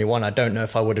 2021? I don't know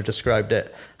if I would have described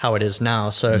it how it is now.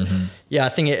 So I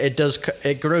think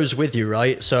it grows with you,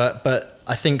 right? So, but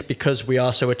I think because we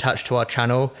are so attached to our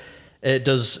channel,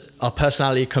 our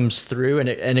personality comes through and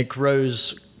it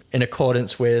grows in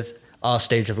accordance with our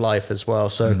stage of life as well.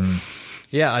 So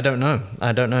I don't know.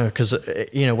 Because,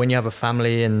 when you have a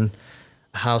family and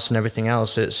a house and everything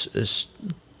else, it's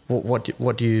what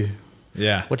do you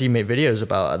make videos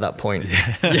about at that point?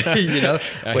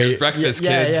 Here's breakfast,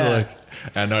 kids. Like,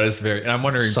 I know it's very, and I'm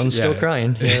wondering. Son's still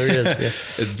crying. There it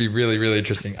is. It'd be really, really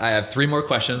interesting. I have 3 more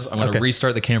questions. I'm going to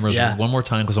restart the cameras one more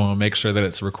time because I want to make sure that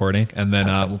it's recording, and then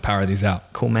we'll power these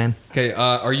out. Cool, man. Okay.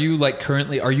 Are you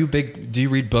big? Do you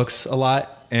read books a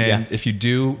lot? And if you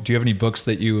do you have any books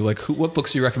that you like? What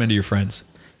books do you recommend to your friends?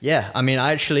 Yeah, I mean,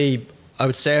 I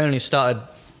would say I only started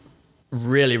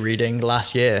really reading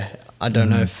last year. I don't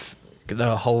know if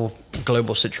the whole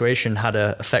global situation had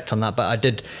an effect on that, but I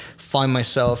did find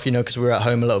myself, because we were at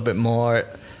home a little bit more.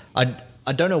 I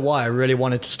don't know why I really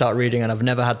wanted to start reading, and I've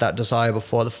never had that desire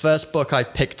before. The first book I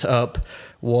picked up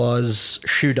was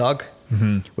Shoe Dog,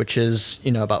 which is,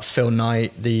 about Phil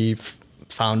Knight, the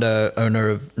founder, owner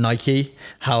of Nike,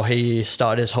 how he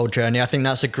started his whole journey. I think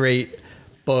that's a great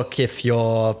book if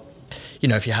you're,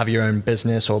 if you have your own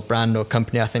business or brand or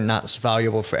company. I think that's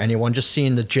valuable for anyone. Just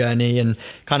seeing the journey and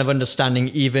kind of understanding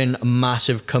even a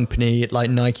massive company like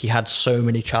Nike had so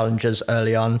many challenges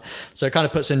early on. So it kind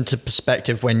of puts into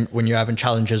perspective when you're having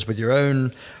challenges with your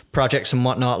own projects and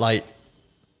whatnot, like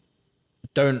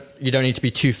you don't need to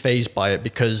be too fazed by it,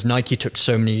 because Nike took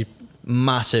so many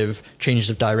massive changes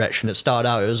of direction. It started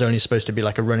out, it was only supposed to be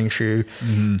like a running shoe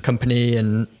company,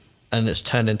 and it's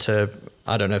turned into,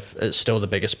 I don't know if it's still the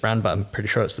biggest brand, but I'm pretty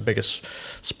sure it's the biggest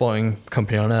sporting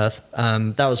company on earth.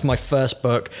 That was my first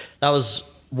book. That was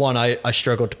one I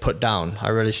struggled to put down. I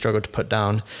really struggled to put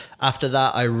down. After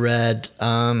that, I read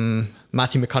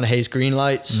Matthew McConaughey's Green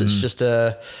Lights. It's just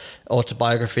a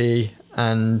autobiography,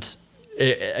 and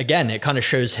it kind of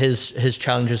shows his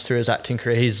challenges through his acting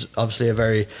career. He's obviously a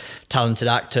very talented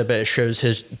actor, but it shows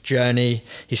his journey.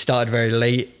 He started very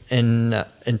late in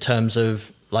terms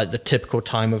of like the typical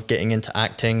time of getting into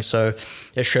acting. So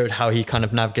it showed how he kind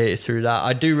of navigated through that.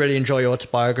 I do really enjoy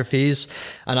autobiographies,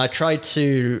 and I try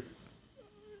to,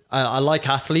 I like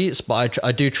athletes, but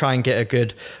I do try and get a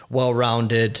good,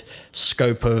 well-rounded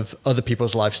scope of other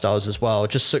people's lifestyles as well,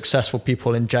 just successful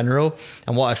people in general.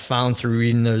 And what I've found through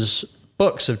reading those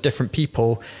books of different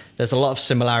people, there's a lot of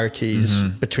similarities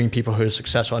between people who are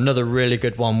successful. Another really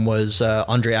good one was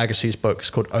Andre Agassi's book.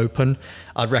 It's called Open.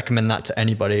 I'd recommend that to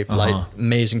anybody. Like,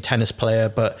 amazing tennis player,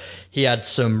 but he had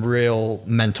some real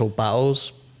mental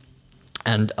battles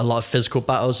and a lot of physical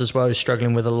battles as well. He's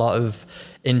struggling with a lot of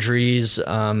injuries,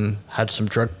 had some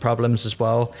drug problems as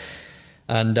well.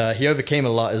 And he overcame a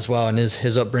lot as well, and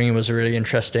his upbringing was really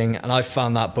interesting. And I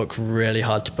found that book really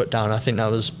hard to put down. I think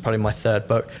that was probably my third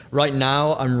book. Right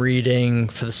now, I'm reading,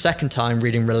 for the second time,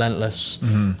 Relentless.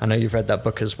 I know you've read that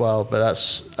book as well, but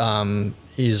that's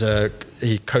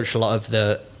he coached a lot of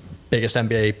the biggest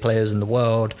NBA players in the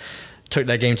world, took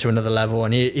their game to another level.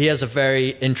 And he has a very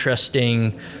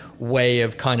interesting way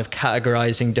of kind of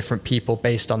categorizing different people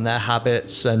based on their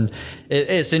habits. And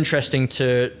it's interesting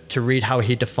to read how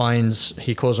he defines,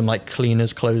 he calls them like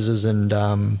cleaners, closers,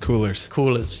 and coolers.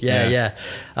 Yeah.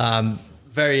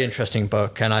 Very interesting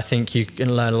book. And I think you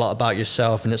can learn a lot about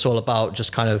yourself, and it's all about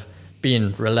just kind of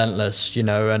being relentless, you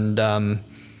know. And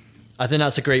I think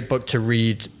that's a great book to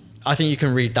read. I think you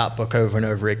can read that book over and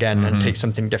over again and take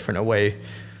something different away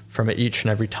from it each and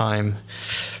every time.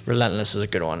 Relentless is a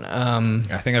good one.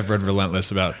 I think I've read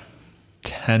Relentless about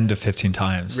 10 to 15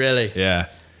 times. Really? Yeah.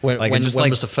 When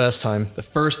was the first time? The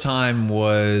first time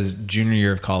was junior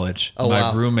year of college. Oh,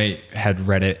 My roommate had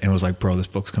read it and was like, bro, this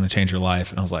book's going to change your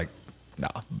life. And I was like, no,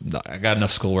 I got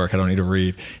enough schoolwork. I don't need to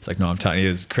read. He's like, no, I'm telling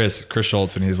you, it's Chris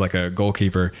Schultz, and he's like a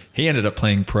goalkeeper. He ended up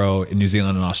playing pro in New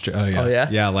Zealand and Australia. Oh, yeah?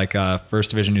 Yeah, like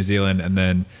first division New Zealand and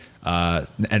then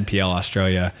NPL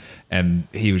Australia. And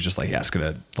he was just like, yeah, it's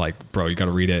going to, like, bro, you got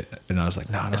to read it. And I was like,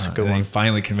 no. That's a good one. one. He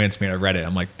finally convinced me, and I read it.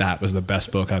 I'm like, that was the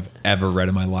best book I've ever read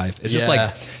in my life. It's just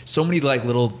like so many like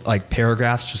little like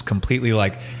paragraphs, just completely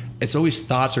like, it's always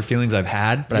thoughts or feelings I've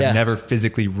had, but I've never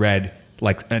physically read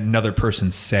like another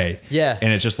person say. Yeah.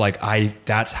 And it's just like,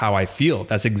 that's how I feel.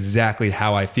 That's exactly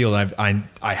how I feel. And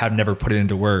I have never put it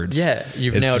into words. Yeah.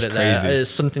 You've nailed it there.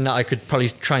 It's something that I could probably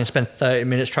try and spend 30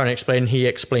 minutes trying to explain. He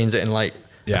explains it in like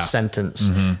a sentence.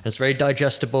 It's very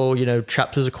digestible. You know,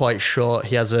 chapters are quite short.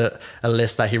 He has a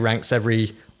list that he ranks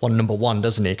every one number one,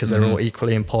 doesn't he? Because they're all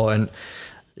equally important.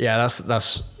 Yeah.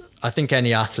 That's, I think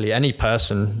any athlete, any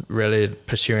person really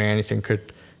pursuing anything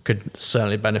could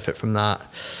certainly benefit from that.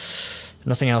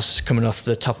 Nothing else coming off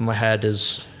the top of my head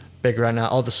is big right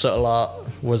now. The Subtle Art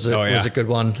was a good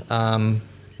one.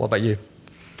 What about you?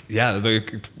 Yeah, they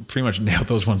pretty much nailed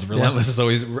those ones. Relentless is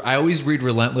always, I always read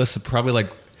Relentless probably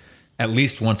like at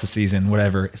least once a season,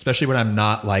 whatever, especially when I'm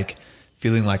not like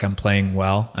feeling like I'm playing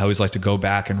well. I always like to go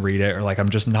back and read it, or like I'm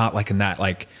just not like in that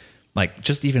like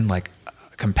just even like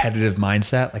competitive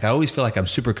mindset. Like I always feel like I'm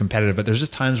super competitive, but there's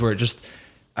just times where it just,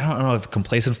 I don't know if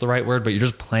complacent's the right word, but you're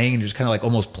just playing, and you're just kind of like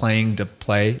almost playing to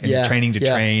play and you're training to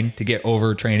train to get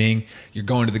over training. You're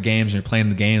going to the games and you're playing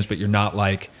the games, but you're not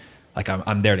like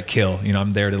I'm there to kill, you know,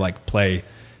 I'm there to like play.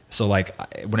 So like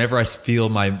whenever I feel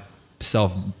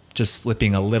myself just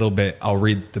slipping a little bit, I'll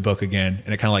read the book again,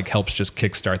 and it kind of like helps just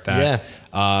kickstart that.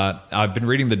 Yeah. I've been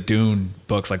reading the Dune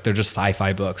books, like they're just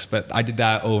sci-fi books, but I did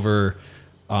that over,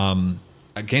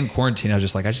 again, quarantine. I was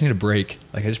just like, I just need a break.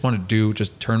 Like I just want to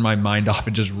just turn my mind off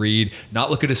and just read, not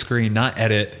look at a screen, not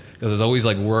edit, because it's always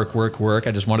like work.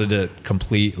 I just wanted to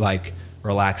complete like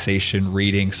relaxation,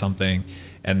 reading something.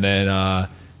 And then, I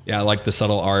like The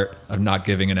Subtle Art of Not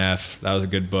Giving an F. That was a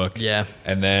good book. Yeah.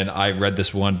 And then I read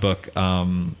this one book,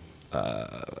 The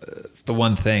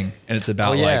One Thing, and it's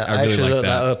about I really like looked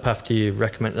that up after you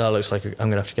recommend. That looks like I'm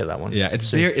gonna have to get that one. Yeah,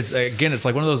 it's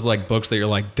like one of those like books that you're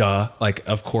like, duh, like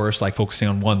of course, like focusing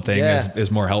on one thing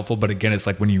is more helpful. But again, it's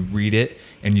like when you read it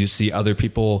and you see other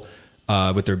people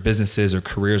with their businesses or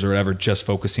careers or whatever, just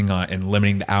focusing on and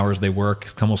limiting the hours they work.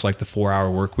 It's almost like the 4-hour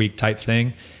work week type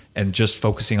thing, and just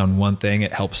focusing on one thing,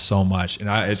 it helps so much. And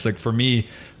it's like for me,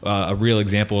 a real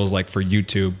example is like for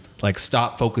YouTube, like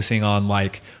stop focusing on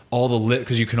like all the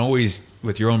because you can always,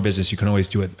 with your own business, you can always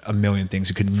do a million things.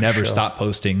 You could never stop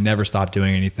posting, never stop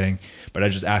doing anything. But I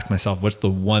just ask myself, what's the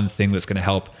one thing that's going to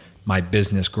help my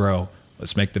business grow?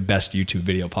 Let's make the best YouTube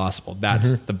video possible.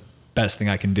 That's the best thing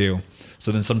I can do.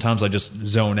 So then sometimes I just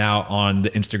zone out on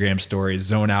the Instagram stories,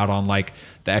 zone out on like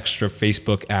the extra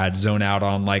Facebook ads, zone out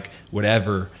on like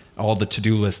whatever, all the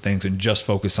to-do list things, and just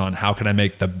focus on how can I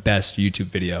make the best YouTube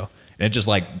video. And it just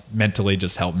like mentally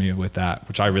just helped me with that,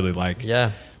 which I really like.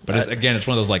 Yeah. But it's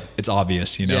one of those like, it's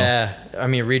obvious, you know? Yeah. I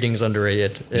mean, reading's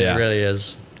underrated. It really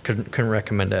is. Couldn't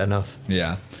recommend it enough.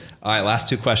 Yeah. All right. Last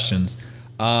two questions.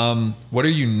 What are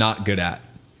you not good at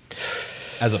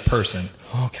as a person?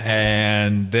 Okay.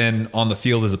 And then on the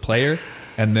field as a player,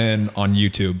 and then on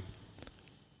YouTube.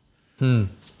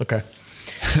 Okay.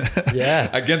 Yeah.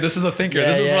 Again, this is a thinker.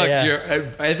 This is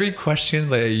every question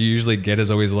that you usually get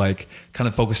is always like kind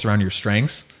of focused around your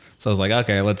strengths. So I was like,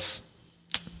 okay, let's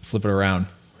flip it around.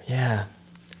 Yeah.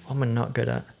 What am I not good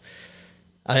at?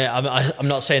 I'm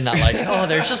not saying that like, oh,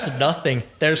 there's just nothing.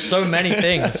 There's so many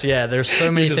things. Yeah, there's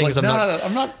so many things. Like,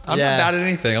 I'm not bad at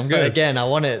anything. I'm good. But again, I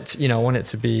want it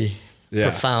to be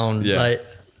profound. Yeah. Like,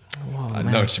 I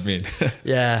know what you mean.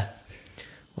 Yeah.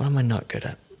 What am I not good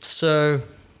at? So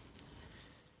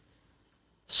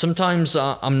sometimes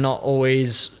I'm not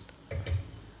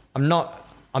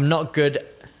good.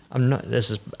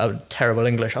 This is a terrible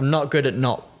English. I'm not good at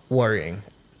not worrying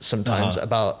sometimes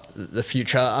about the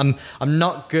future. I'm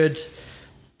not good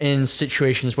in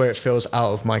situations where it feels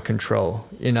out of my control,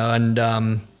 you know, and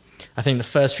I think the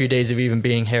first few days of even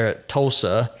being here at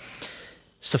Tulsa,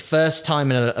 it's the first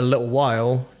time in a little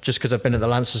while, just because I've been at the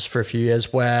Lancers for a few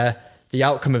years, where the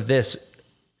outcome of this,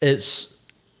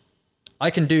 I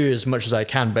can do as much as I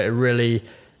can, but it really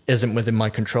isn't within my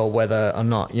control whether or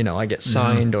not, you know, I get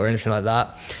signed or anything like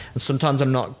that. And sometimes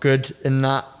I'm not good in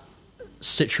that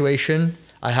situation.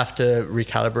 I have to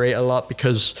recalibrate a lot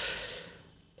because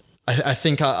I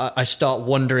think I start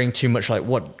wondering too much, like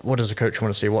what does the coach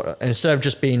want to see? And instead of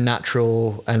just being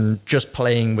natural and just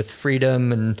playing with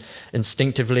freedom and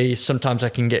instinctively, sometimes I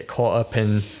can get caught up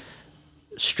in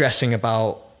stressing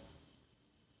about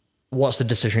what's the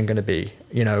decision going to be?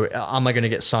 You know, am I going to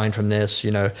get signed from this?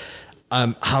 You know,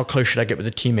 how close should I get with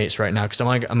the teammates right now? Because am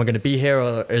I going to be here,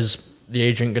 or is the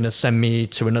agent going to send me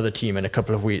to another team in a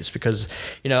couple of weeks? Because,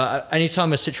 you know,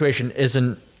 anytime a situation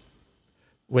isn't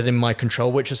within my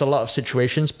control, which is a lot of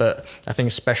situations, but I think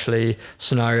especially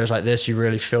scenarios like this, you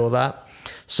really feel that.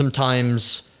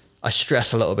 Sometimes I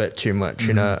stress a little bit too much.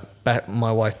 You know,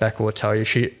 my wife Becca will tell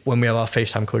you, when we have our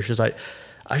FaceTime call, she's like,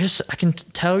 I can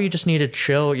tell you just need to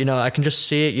chill. You know, I can just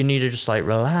see it. You need to just like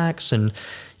relax and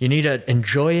you need to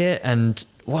enjoy it. And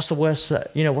what's the worst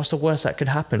that could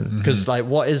happen? Because like,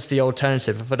 what is the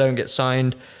alternative if I don't get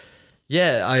signed?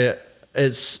 Yeah,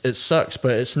 it sucks,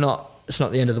 but it's not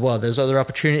the end of the world. There's other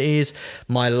opportunities.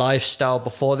 My lifestyle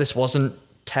before this wasn't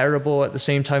terrible at the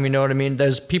same time, you know what I mean?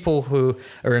 There's people who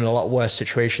are in a lot worse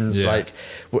situations. Like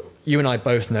you and I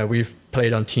both know, we've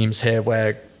played on teams here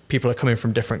where people are coming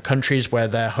from different countries where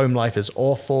their home life is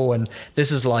awful, and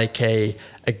this is like a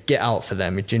get out for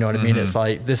them. Do you know what I mean? It's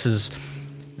like this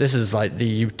is like the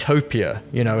utopia,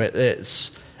 you know.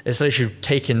 It's literally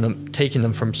taking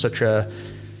them from such a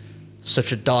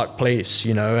dark place,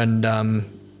 you know, and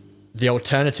the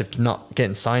alternative to not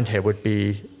getting signed here would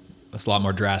be... That's a lot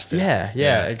more drastic.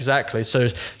 Yeah, exactly. So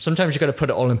sometimes you got to put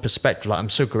it all in perspective. Like, I'm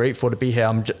so grateful to be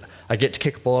here. I get to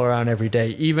kick a ball around every day.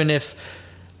 Even if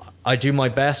I do my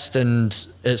best and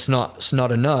it's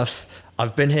not enough,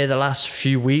 I've been here the last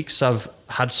few weeks. I've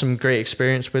had some great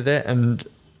experience with it. And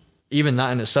even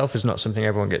that in itself is not something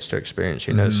everyone gets to experience,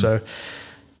 you know? So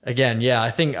again, yeah,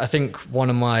 I think one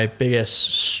of my biggest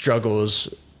struggles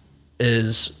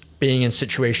is being in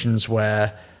situations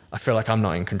where I feel like I'm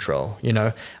not in control, you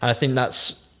know? And I think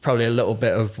that's probably a little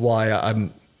bit of why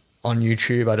I'm on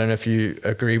YouTube. I don't know if you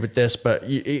agree with this, but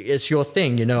it's your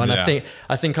thing, you know? And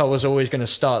I think I was always going to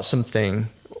start something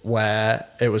where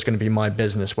it was going to be my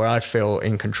business, where I'd feel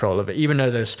in control of it. Even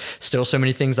though there's still so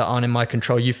many things that aren't in my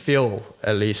control, you feel,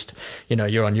 at least, you know,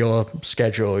 you're on your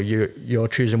schedule, you're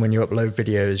choosing when you upload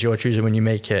videos, you're choosing when you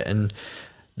make it. And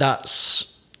that's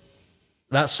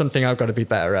something I've got to be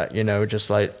better at, you know, just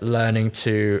like learning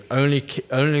to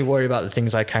only worry about the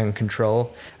things I can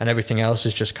control, and everything else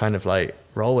is just kind of like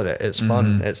roll with it. It's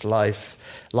fun. It's life.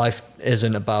 Life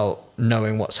isn't about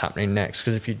knowing what's happening next,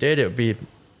 because if you did, it would be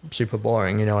super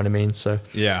boring, you know what I mean? So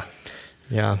yeah.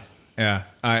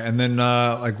 And then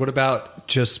like, what about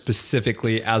just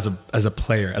specifically as a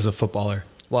player, as a footballer?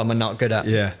 What am I not good at?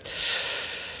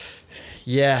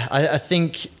 I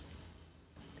think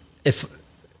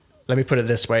let me put it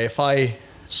this way. If I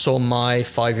saw my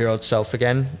 5-year-old self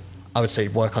again, I would say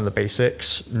work on the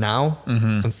basics now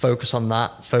and focus on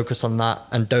that,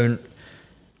 and don't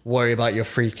worry about your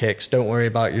free kicks. Don't worry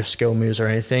about your skill moves or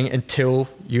anything until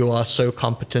you are so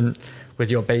competent with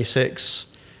your basics.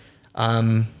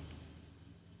 Because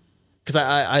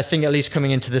I think, at least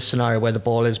coming into this scenario where the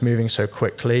ball is moving so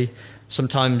quickly,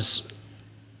 sometimes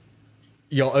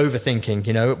you're overthinking,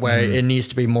 you know, where it needs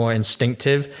to be more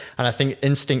instinctive. And I think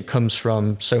instinct comes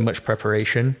from so much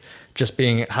preparation, just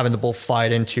having the ball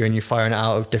fired into you and you firing it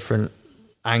out of different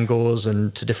angles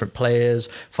and to different players,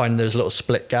 finding those little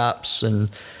split gaps. And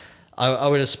I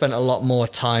would have spent a lot more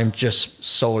time just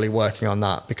solely working on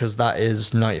that, because that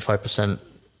is 95%.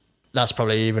 That's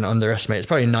probably even underestimated. It's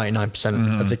probably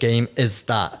 99% of the game is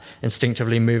that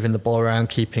instinctively moving the ball around,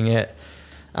 keeping it.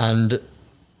 And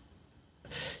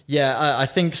yeah, I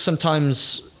think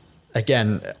sometimes,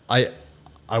 again, I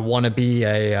want to be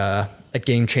a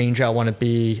game changer. I want to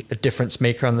be a difference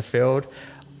maker on the field.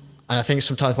 And I think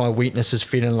sometimes my weakness is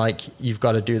feeling like you've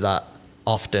got to do that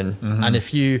often. And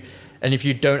if you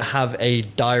don't have a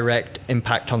direct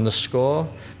impact on the score,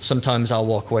 sometimes I'll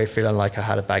walk away feeling like I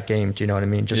had a bad game. Do you know what I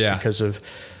mean? Just because of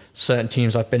certain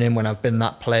teams I've been in, when I've been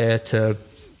that player to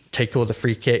take all the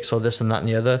free kicks or this and that and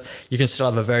the other, you can still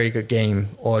have a very good game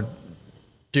or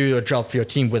do a job for your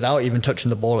team without even touching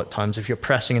the ball at times if you're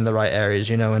pressing in the right areas,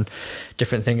 you know, and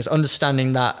different things.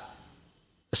 Understanding that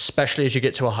especially as you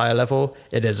get to a higher level,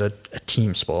 it is a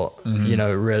team sport. You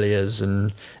know, it really is.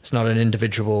 And it's not an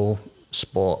individual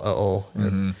sport at all.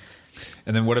 And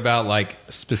then what about like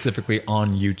specifically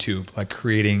on YouTube, like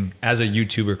creating as a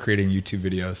YouTuber, creating YouTube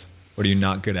videos? What are you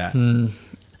not good at?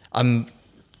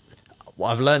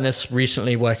 I've learned this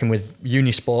recently working with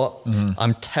Unisport.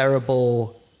 I'm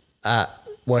terrible at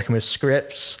working with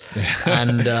scripts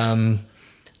and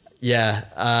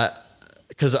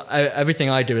because everything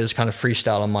I do is kind of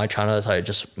freestyle on my channel. It's like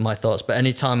just my thoughts. But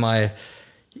anytime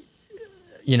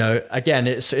you know, again,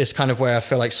 it's kind of where I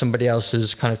feel like somebody else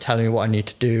is kind of telling me what I need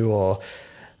to do, or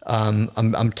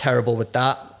I'm terrible with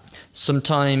that.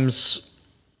 Sometimes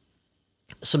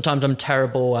I'm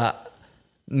terrible at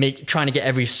trying to get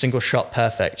every single shot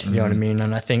perfect. You know what I mean?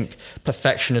 And I think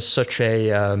perfection is such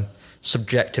a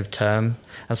subjective term,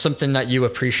 and something that you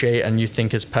appreciate and you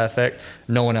think is perfect,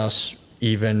 no one else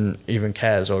even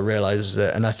cares or realizes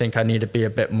it. And I think I need to be a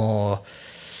bit more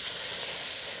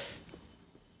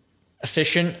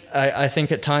efficient. I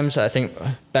think at times, I think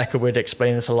Becca would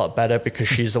explain this a lot better because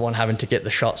she's the one having to get the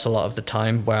shots a lot of the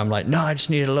time, where I'm like, no, I just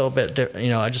need a little bit,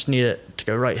 I just need it to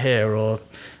go right here. Or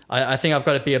I think I've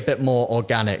got to be a bit more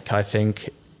organic, I think,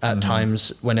 at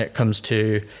times when it comes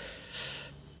to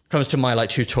my like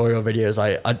tutorial videos.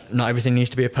 I not everything needs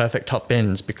to be a perfect top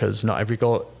bins, because not every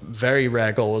goal, very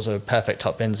rare goals are perfect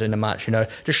top bins in a match, you know.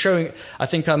 Just showing, I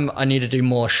think I need to do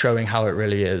more showing how it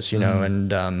really is, you know,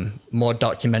 and more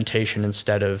documentation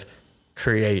instead of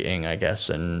creating, I guess,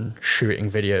 and shooting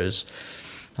videos.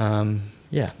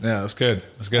 Yeah, that's good.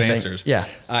 That's good answers. Yeah.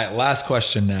 All right, last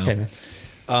question now. Okay.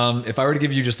 If I were to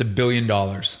give you just $1 billion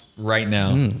right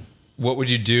now, what would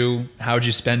you do? How would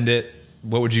you spend it?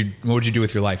 What would you do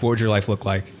with your life? What would your life look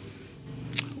like?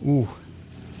 Ooh.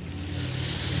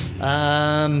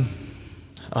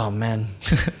 Oh man.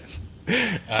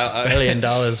 $1 billion.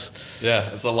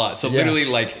 Yeah, it's a lot. So literally,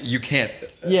 like, you can't.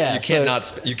 Yeah.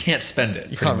 You can't spend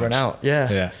it. You can't run out. Yeah.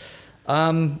 Yeah.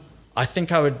 I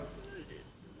think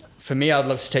for me, I'd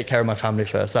love to take care of my family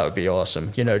first. That would be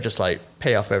awesome. You know, just like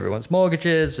pay off everyone's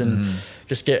mortgages and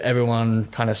just get everyone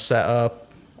kind of set up.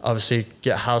 Obviously,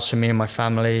 get a house for me and my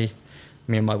family,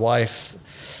 me and my wife.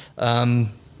 I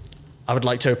would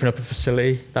like to open up a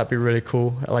facility. That'd be really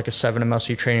cool, like a 7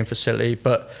 MLC training facility.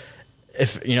 But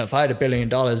if I had $1 billion,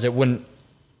 it wouldn't.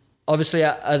 Obviously,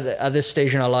 at this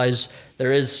stage in our lives,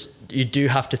 you do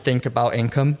have to think about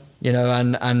income, you know,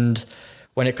 and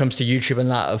when it comes to YouTube and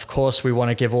that, of course, we want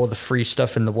to give all the free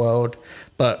stuff in the world,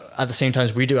 but at the same time,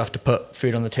 we do have to put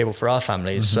food on the table for our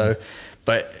families. So,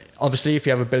 but obviously, if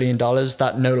you have $1 billion,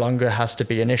 that no longer has to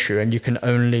be an issue, and you can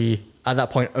at that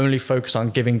point only focus on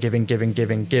giving.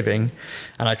 And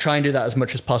I try and do that as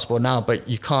much as possible now, but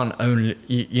you can't only,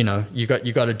 you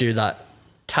got to do that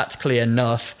tactically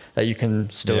enough that you can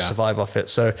still survive off it.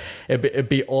 So it'd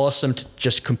be awesome to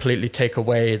just completely take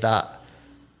away that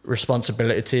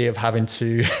responsibility of having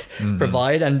to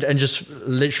provide, and just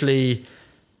literally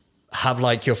have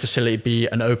like your facility be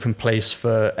an open place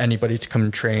for anybody to come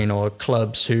and train, or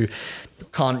clubs players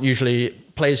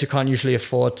who can't usually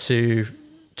afford to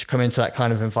come into that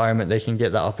kind of environment. They can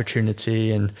get that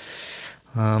opportunity. And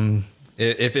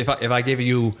if I gave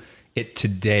you it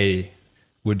today,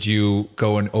 would you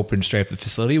go and open straight up the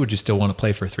facility? Would you still want to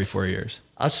play for 3-4 years?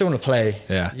 I still want to play.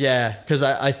 Yeah, because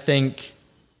I think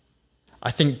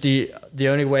the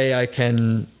only way I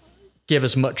can give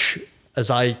as much as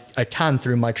I can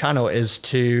through my channel is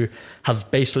to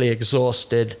have basically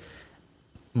exhausted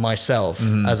myself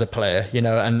as a player, you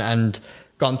know, and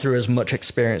gone through as much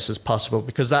experience as possible,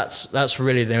 because that's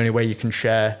really the only way you can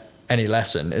share any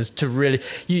lesson, is to really,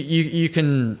 you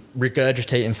can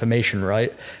regurgitate information,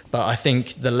 right? But I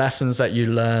think the lessons that you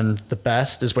learn the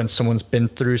best is when someone's been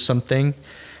through something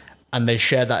and they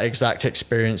share that exact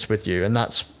experience with you,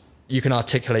 and you can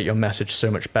articulate your message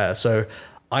so much better. So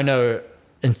I know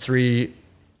in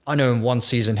 1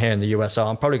 season here in the USL,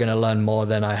 I'm probably going to learn more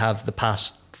than I have the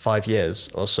past 5 years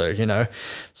or so, you know?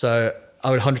 So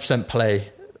I would 100%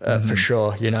 play for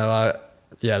sure, you know?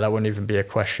 That wouldn't even be a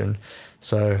question.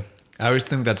 So I always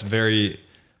think that's a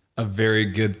very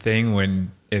good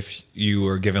thing if you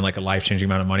were given like a life-changing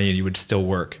amount of money and you would still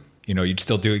work, you know, you'd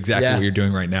still do exactly what you're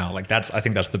doing right now. Like I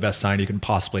think that's the best sign you can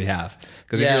possibly have.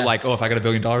 Because if you're like, oh, if I got $1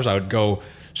 billion, I would go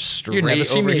straight never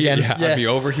see over me here. again. I'd be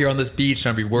over here on this beach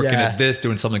and I'd be working at this,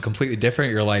 doing something completely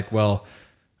different. You're like, well,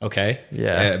 okay.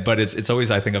 But it's always,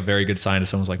 I think, a very good sign if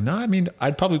someone's like, no, I mean, my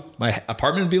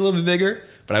apartment would be a little bit bigger,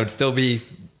 but I would still be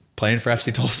playing for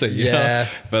FC Tulsa, you know?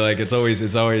 But like, it's always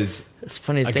It's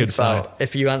funny to think about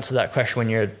if you answer that question when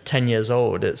you're 10 years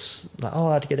old, it's like, oh,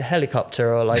 I had to get a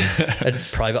helicopter or like a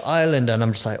private island. And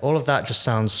I'm just like, all of that just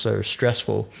sounds so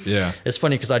stressful. Yeah. It's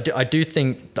funny because I do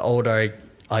think the older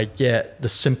I get, the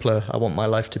simpler I want my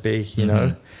life to be, you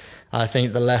know? I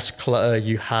think the less clutter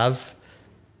you have,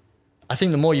 I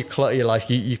think the more you clutter your life,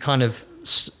 you kind of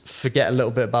forget a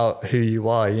little bit about who you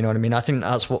are, you know what I mean? I think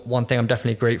that's one thing I'm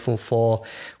definitely grateful for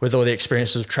with all the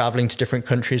experiences of traveling to different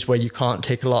countries where you can't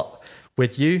take a lot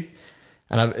with you.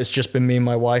 And it's just been me and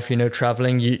my wife, you know,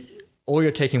 traveling. All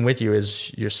you're taking with you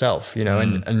is yourself, you know,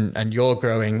 and you're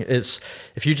growing.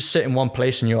 If you just sit in one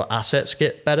place and your assets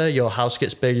get better, your house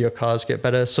gets bigger, your cars get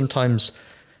better, sometimes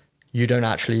you don't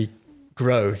actually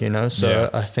grow, you know? So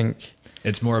I think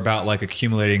it's more about like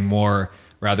accumulating more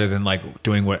rather than like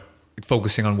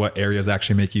focusing on what areas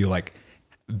actually make you like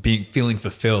feeling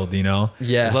fulfilled, you know?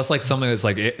 Yeah. It's less like something that's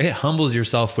like, it humbles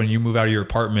yourself when you move out of your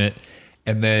apartment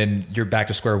and then you're back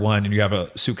to square one and you have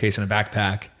a suitcase and a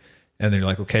backpack and then you're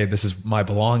like, okay, this is my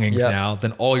belongings now.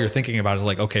 Then all you're thinking about is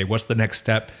like, okay, what's the next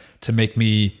step to make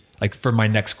me like for my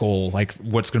next goal? Like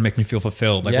what's going to make me feel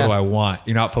fulfilled? Like what do I want?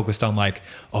 You're not focused on like,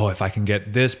 oh, if I can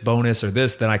get this bonus or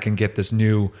this, then I can get this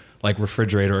new like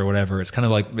refrigerator or whatever. It's kind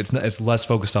of like, it's less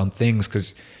focused on things.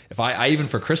 Cause if I even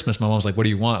for Christmas, my mom's like, what do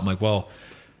you want? I'm like, well,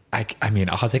 I mean,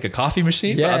 I'll take a coffee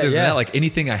machine. But other than that, like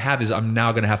anything I have is I'm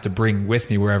now going to have to bring with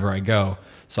me wherever I go.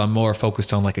 So I'm more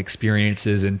focused on like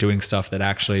experiences and doing stuff that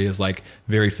actually is like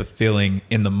very fulfilling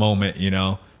in the moment, you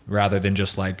know, rather than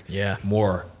just like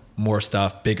more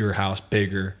stuff, bigger house,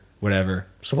 bigger, whatever.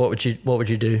 So what would you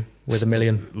do with $1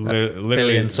 million? Literally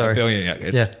billion, sorry. $1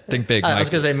 billion. Think big. I was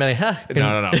going to say million.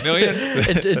 No. Million?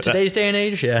 in today's day and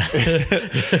age,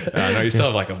 no, you still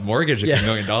have like a mortgage if $1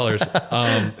 million.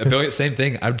 $1 billion, same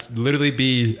thing.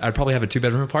 I'd probably have a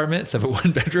 2-bedroom apartment instead of a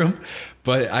 1-bedroom,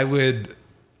 but I would,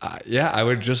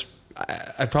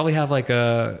 I'd probably have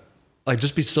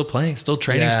just be still playing, still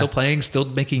training, still playing, still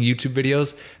making YouTube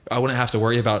videos. I wouldn't have to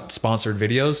worry about sponsored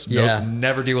videos.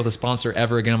 Never deal with a sponsor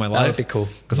ever again in my life. That would be cool.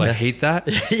 Because I hate that.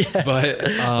 But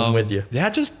I'm with you.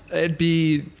 Yeah, it'd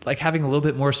be like having a little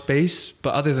bit more space.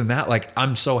 But other than that, like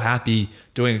I'm so happy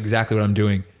doing exactly what I'm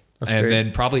doing. That's great.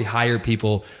 Then probably hire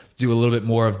people, do a little bit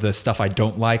more of the stuff I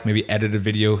don't like, maybe edit a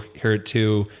video here or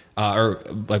two, or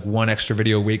like one extra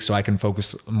video a week so I can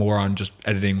focus more on just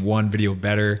editing one video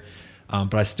better.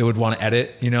 But I still would want to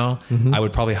edit, you know. I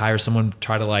would probably hire someone to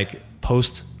try to like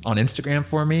post on Instagram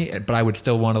for me, but I would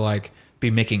still want to like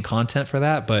be making content for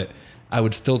that. But I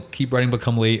would still keep writing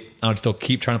Become Elite. I would still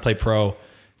keep trying to play pro,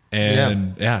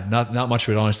 and not much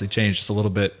would honestly change. Just a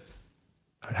little bit.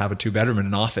 I'd have a 2-bedroom and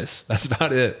an office. That's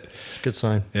about it. It's a good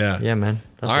sign. Yeah, man.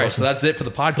 All right, awesome. So that's it for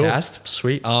the podcast. Cool.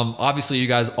 Sweet. Obviously, you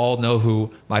guys all know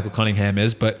who Michael Cunningham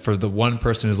is, but for the one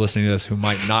person who's listening to this who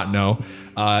might not know,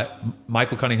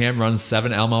 Michael Cunningham runs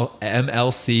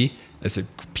 7MLC. It's a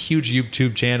huge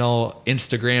YouTube channel,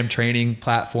 Instagram training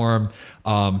platform,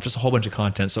 just a whole bunch of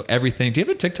content. So everything. Do you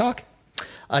have a TikTok?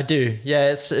 I do.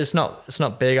 Yeah, it's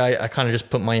not big. I kind of just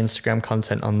put my Instagram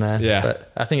content on there. Yeah.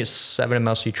 But I think it's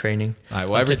 7MLC training. All right.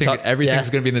 Well, everything's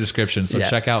going to be in the description. So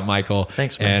check out Michael.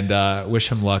 Thanks, man. And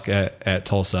wish him luck at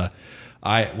Tulsa.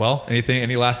 All right. Well,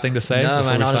 any last thing to say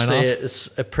before we sign off?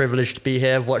 It's a privilege to be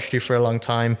here. I've watched you for a long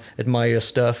time, admire your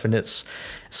stuff, and it's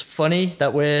funny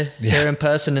that we're here in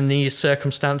person in these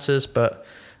circumstances, but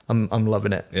I'm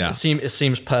loving it. Yeah. It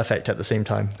seems perfect at the same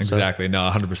time. Exactly. So.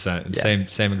 No, 100%.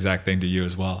 Same exact thing to you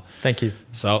as well. Thank you.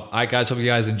 So, all right, guys, hope you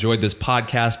guys enjoyed this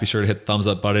podcast. Be sure to hit the thumbs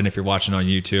up button if you're watching on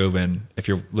YouTube, and if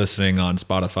you're listening on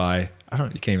Spotify, you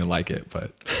can't even like it,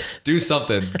 but do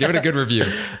something. Give it a good review.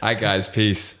 All right, guys,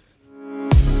 peace.